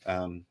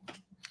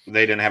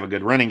 They didn't have a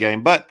good running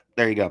game, but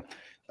there you go.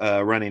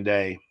 Running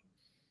day.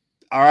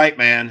 All right,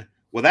 man.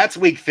 Well, that's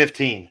week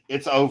 15.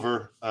 It's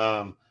over.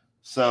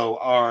 So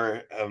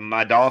our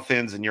my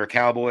Dolphins and your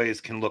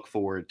Cowboys can look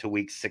forward to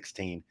week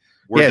 16.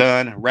 We're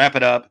done. Wrap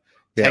it up.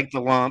 Take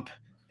the lump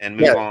and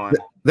move on.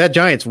 That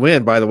Giants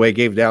win, by the way,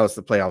 gave Dallas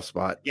the playoff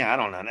spot. Yeah,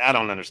 I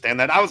don't understand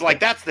that. I was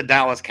like, that's the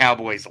Dallas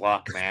Cowboys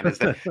luck, man. Is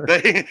that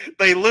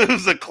they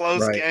lose a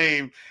close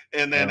game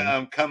and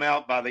then come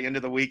out by the end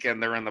of the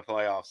weekend, they're in the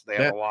playoffs. They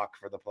have a lock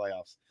for the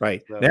playoffs.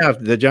 Right. So, now, if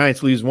the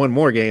Giants lose one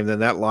more game, then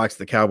that locks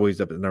the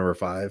Cowboys up at number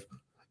 5.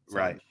 So,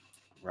 right.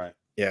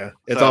 Yeah,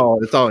 it's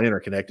all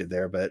interconnected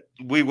there, but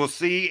we will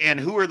see. And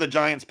who are the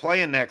Giants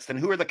playing next? And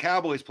who are the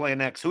Cowboys playing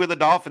next? Who are the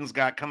Dolphins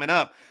got coming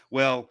up?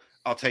 Well,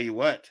 I'll tell you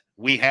what,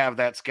 we have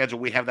that schedule.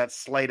 We have that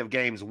slate of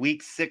games,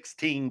 week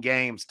 16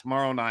 games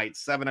tomorrow night,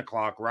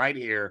 7:00 right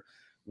here.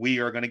 We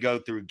are going to go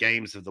through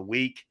games of the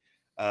week,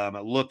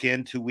 look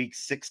into week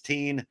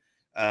 16.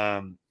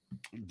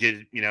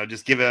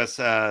 Just give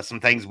us some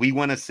things we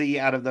want to see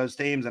out of those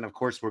teams. And of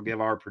course, we'll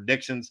give our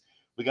predictions.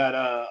 We got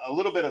a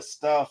little bit of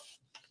stuff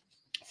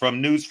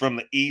from news from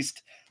the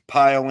East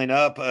piling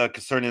up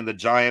concerning the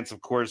Giants.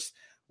 Of course,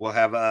 we'll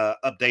have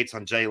updates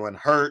on Jalen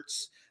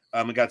Hurts.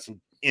 We got some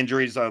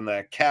injuries on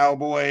the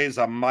Cowboys,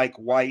 a Mike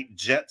White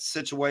Jets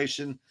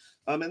situation,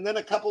 and then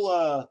a couple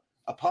of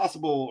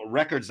possible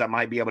records that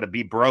might be able to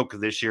be broke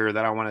this year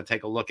that I want to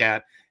take a look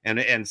at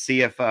and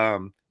see if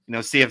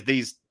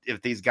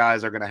if these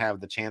guys are going to have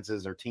the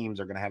chances or teams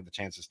are going to have the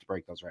chances to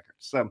break those records.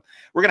 So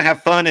we're going to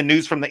have fun and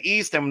news from the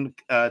East and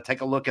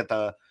take a look at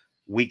the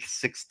week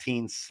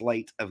 16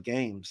 slate of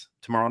games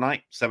tomorrow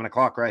night,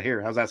 7:00 right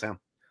here. How's that sound?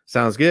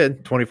 Sounds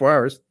good. 24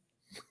 hours.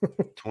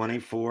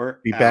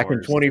 24 be back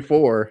in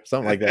 24,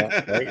 something like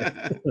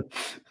that.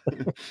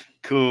 Right?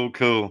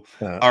 Cool.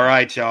 All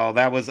right, y'all.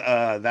 That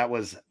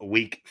was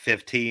week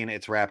 15.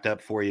 It's wrapped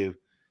up for you.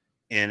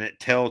 And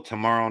until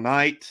tomorrow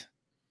night,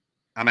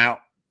 I'm out.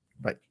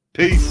 Bye.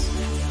 Peace.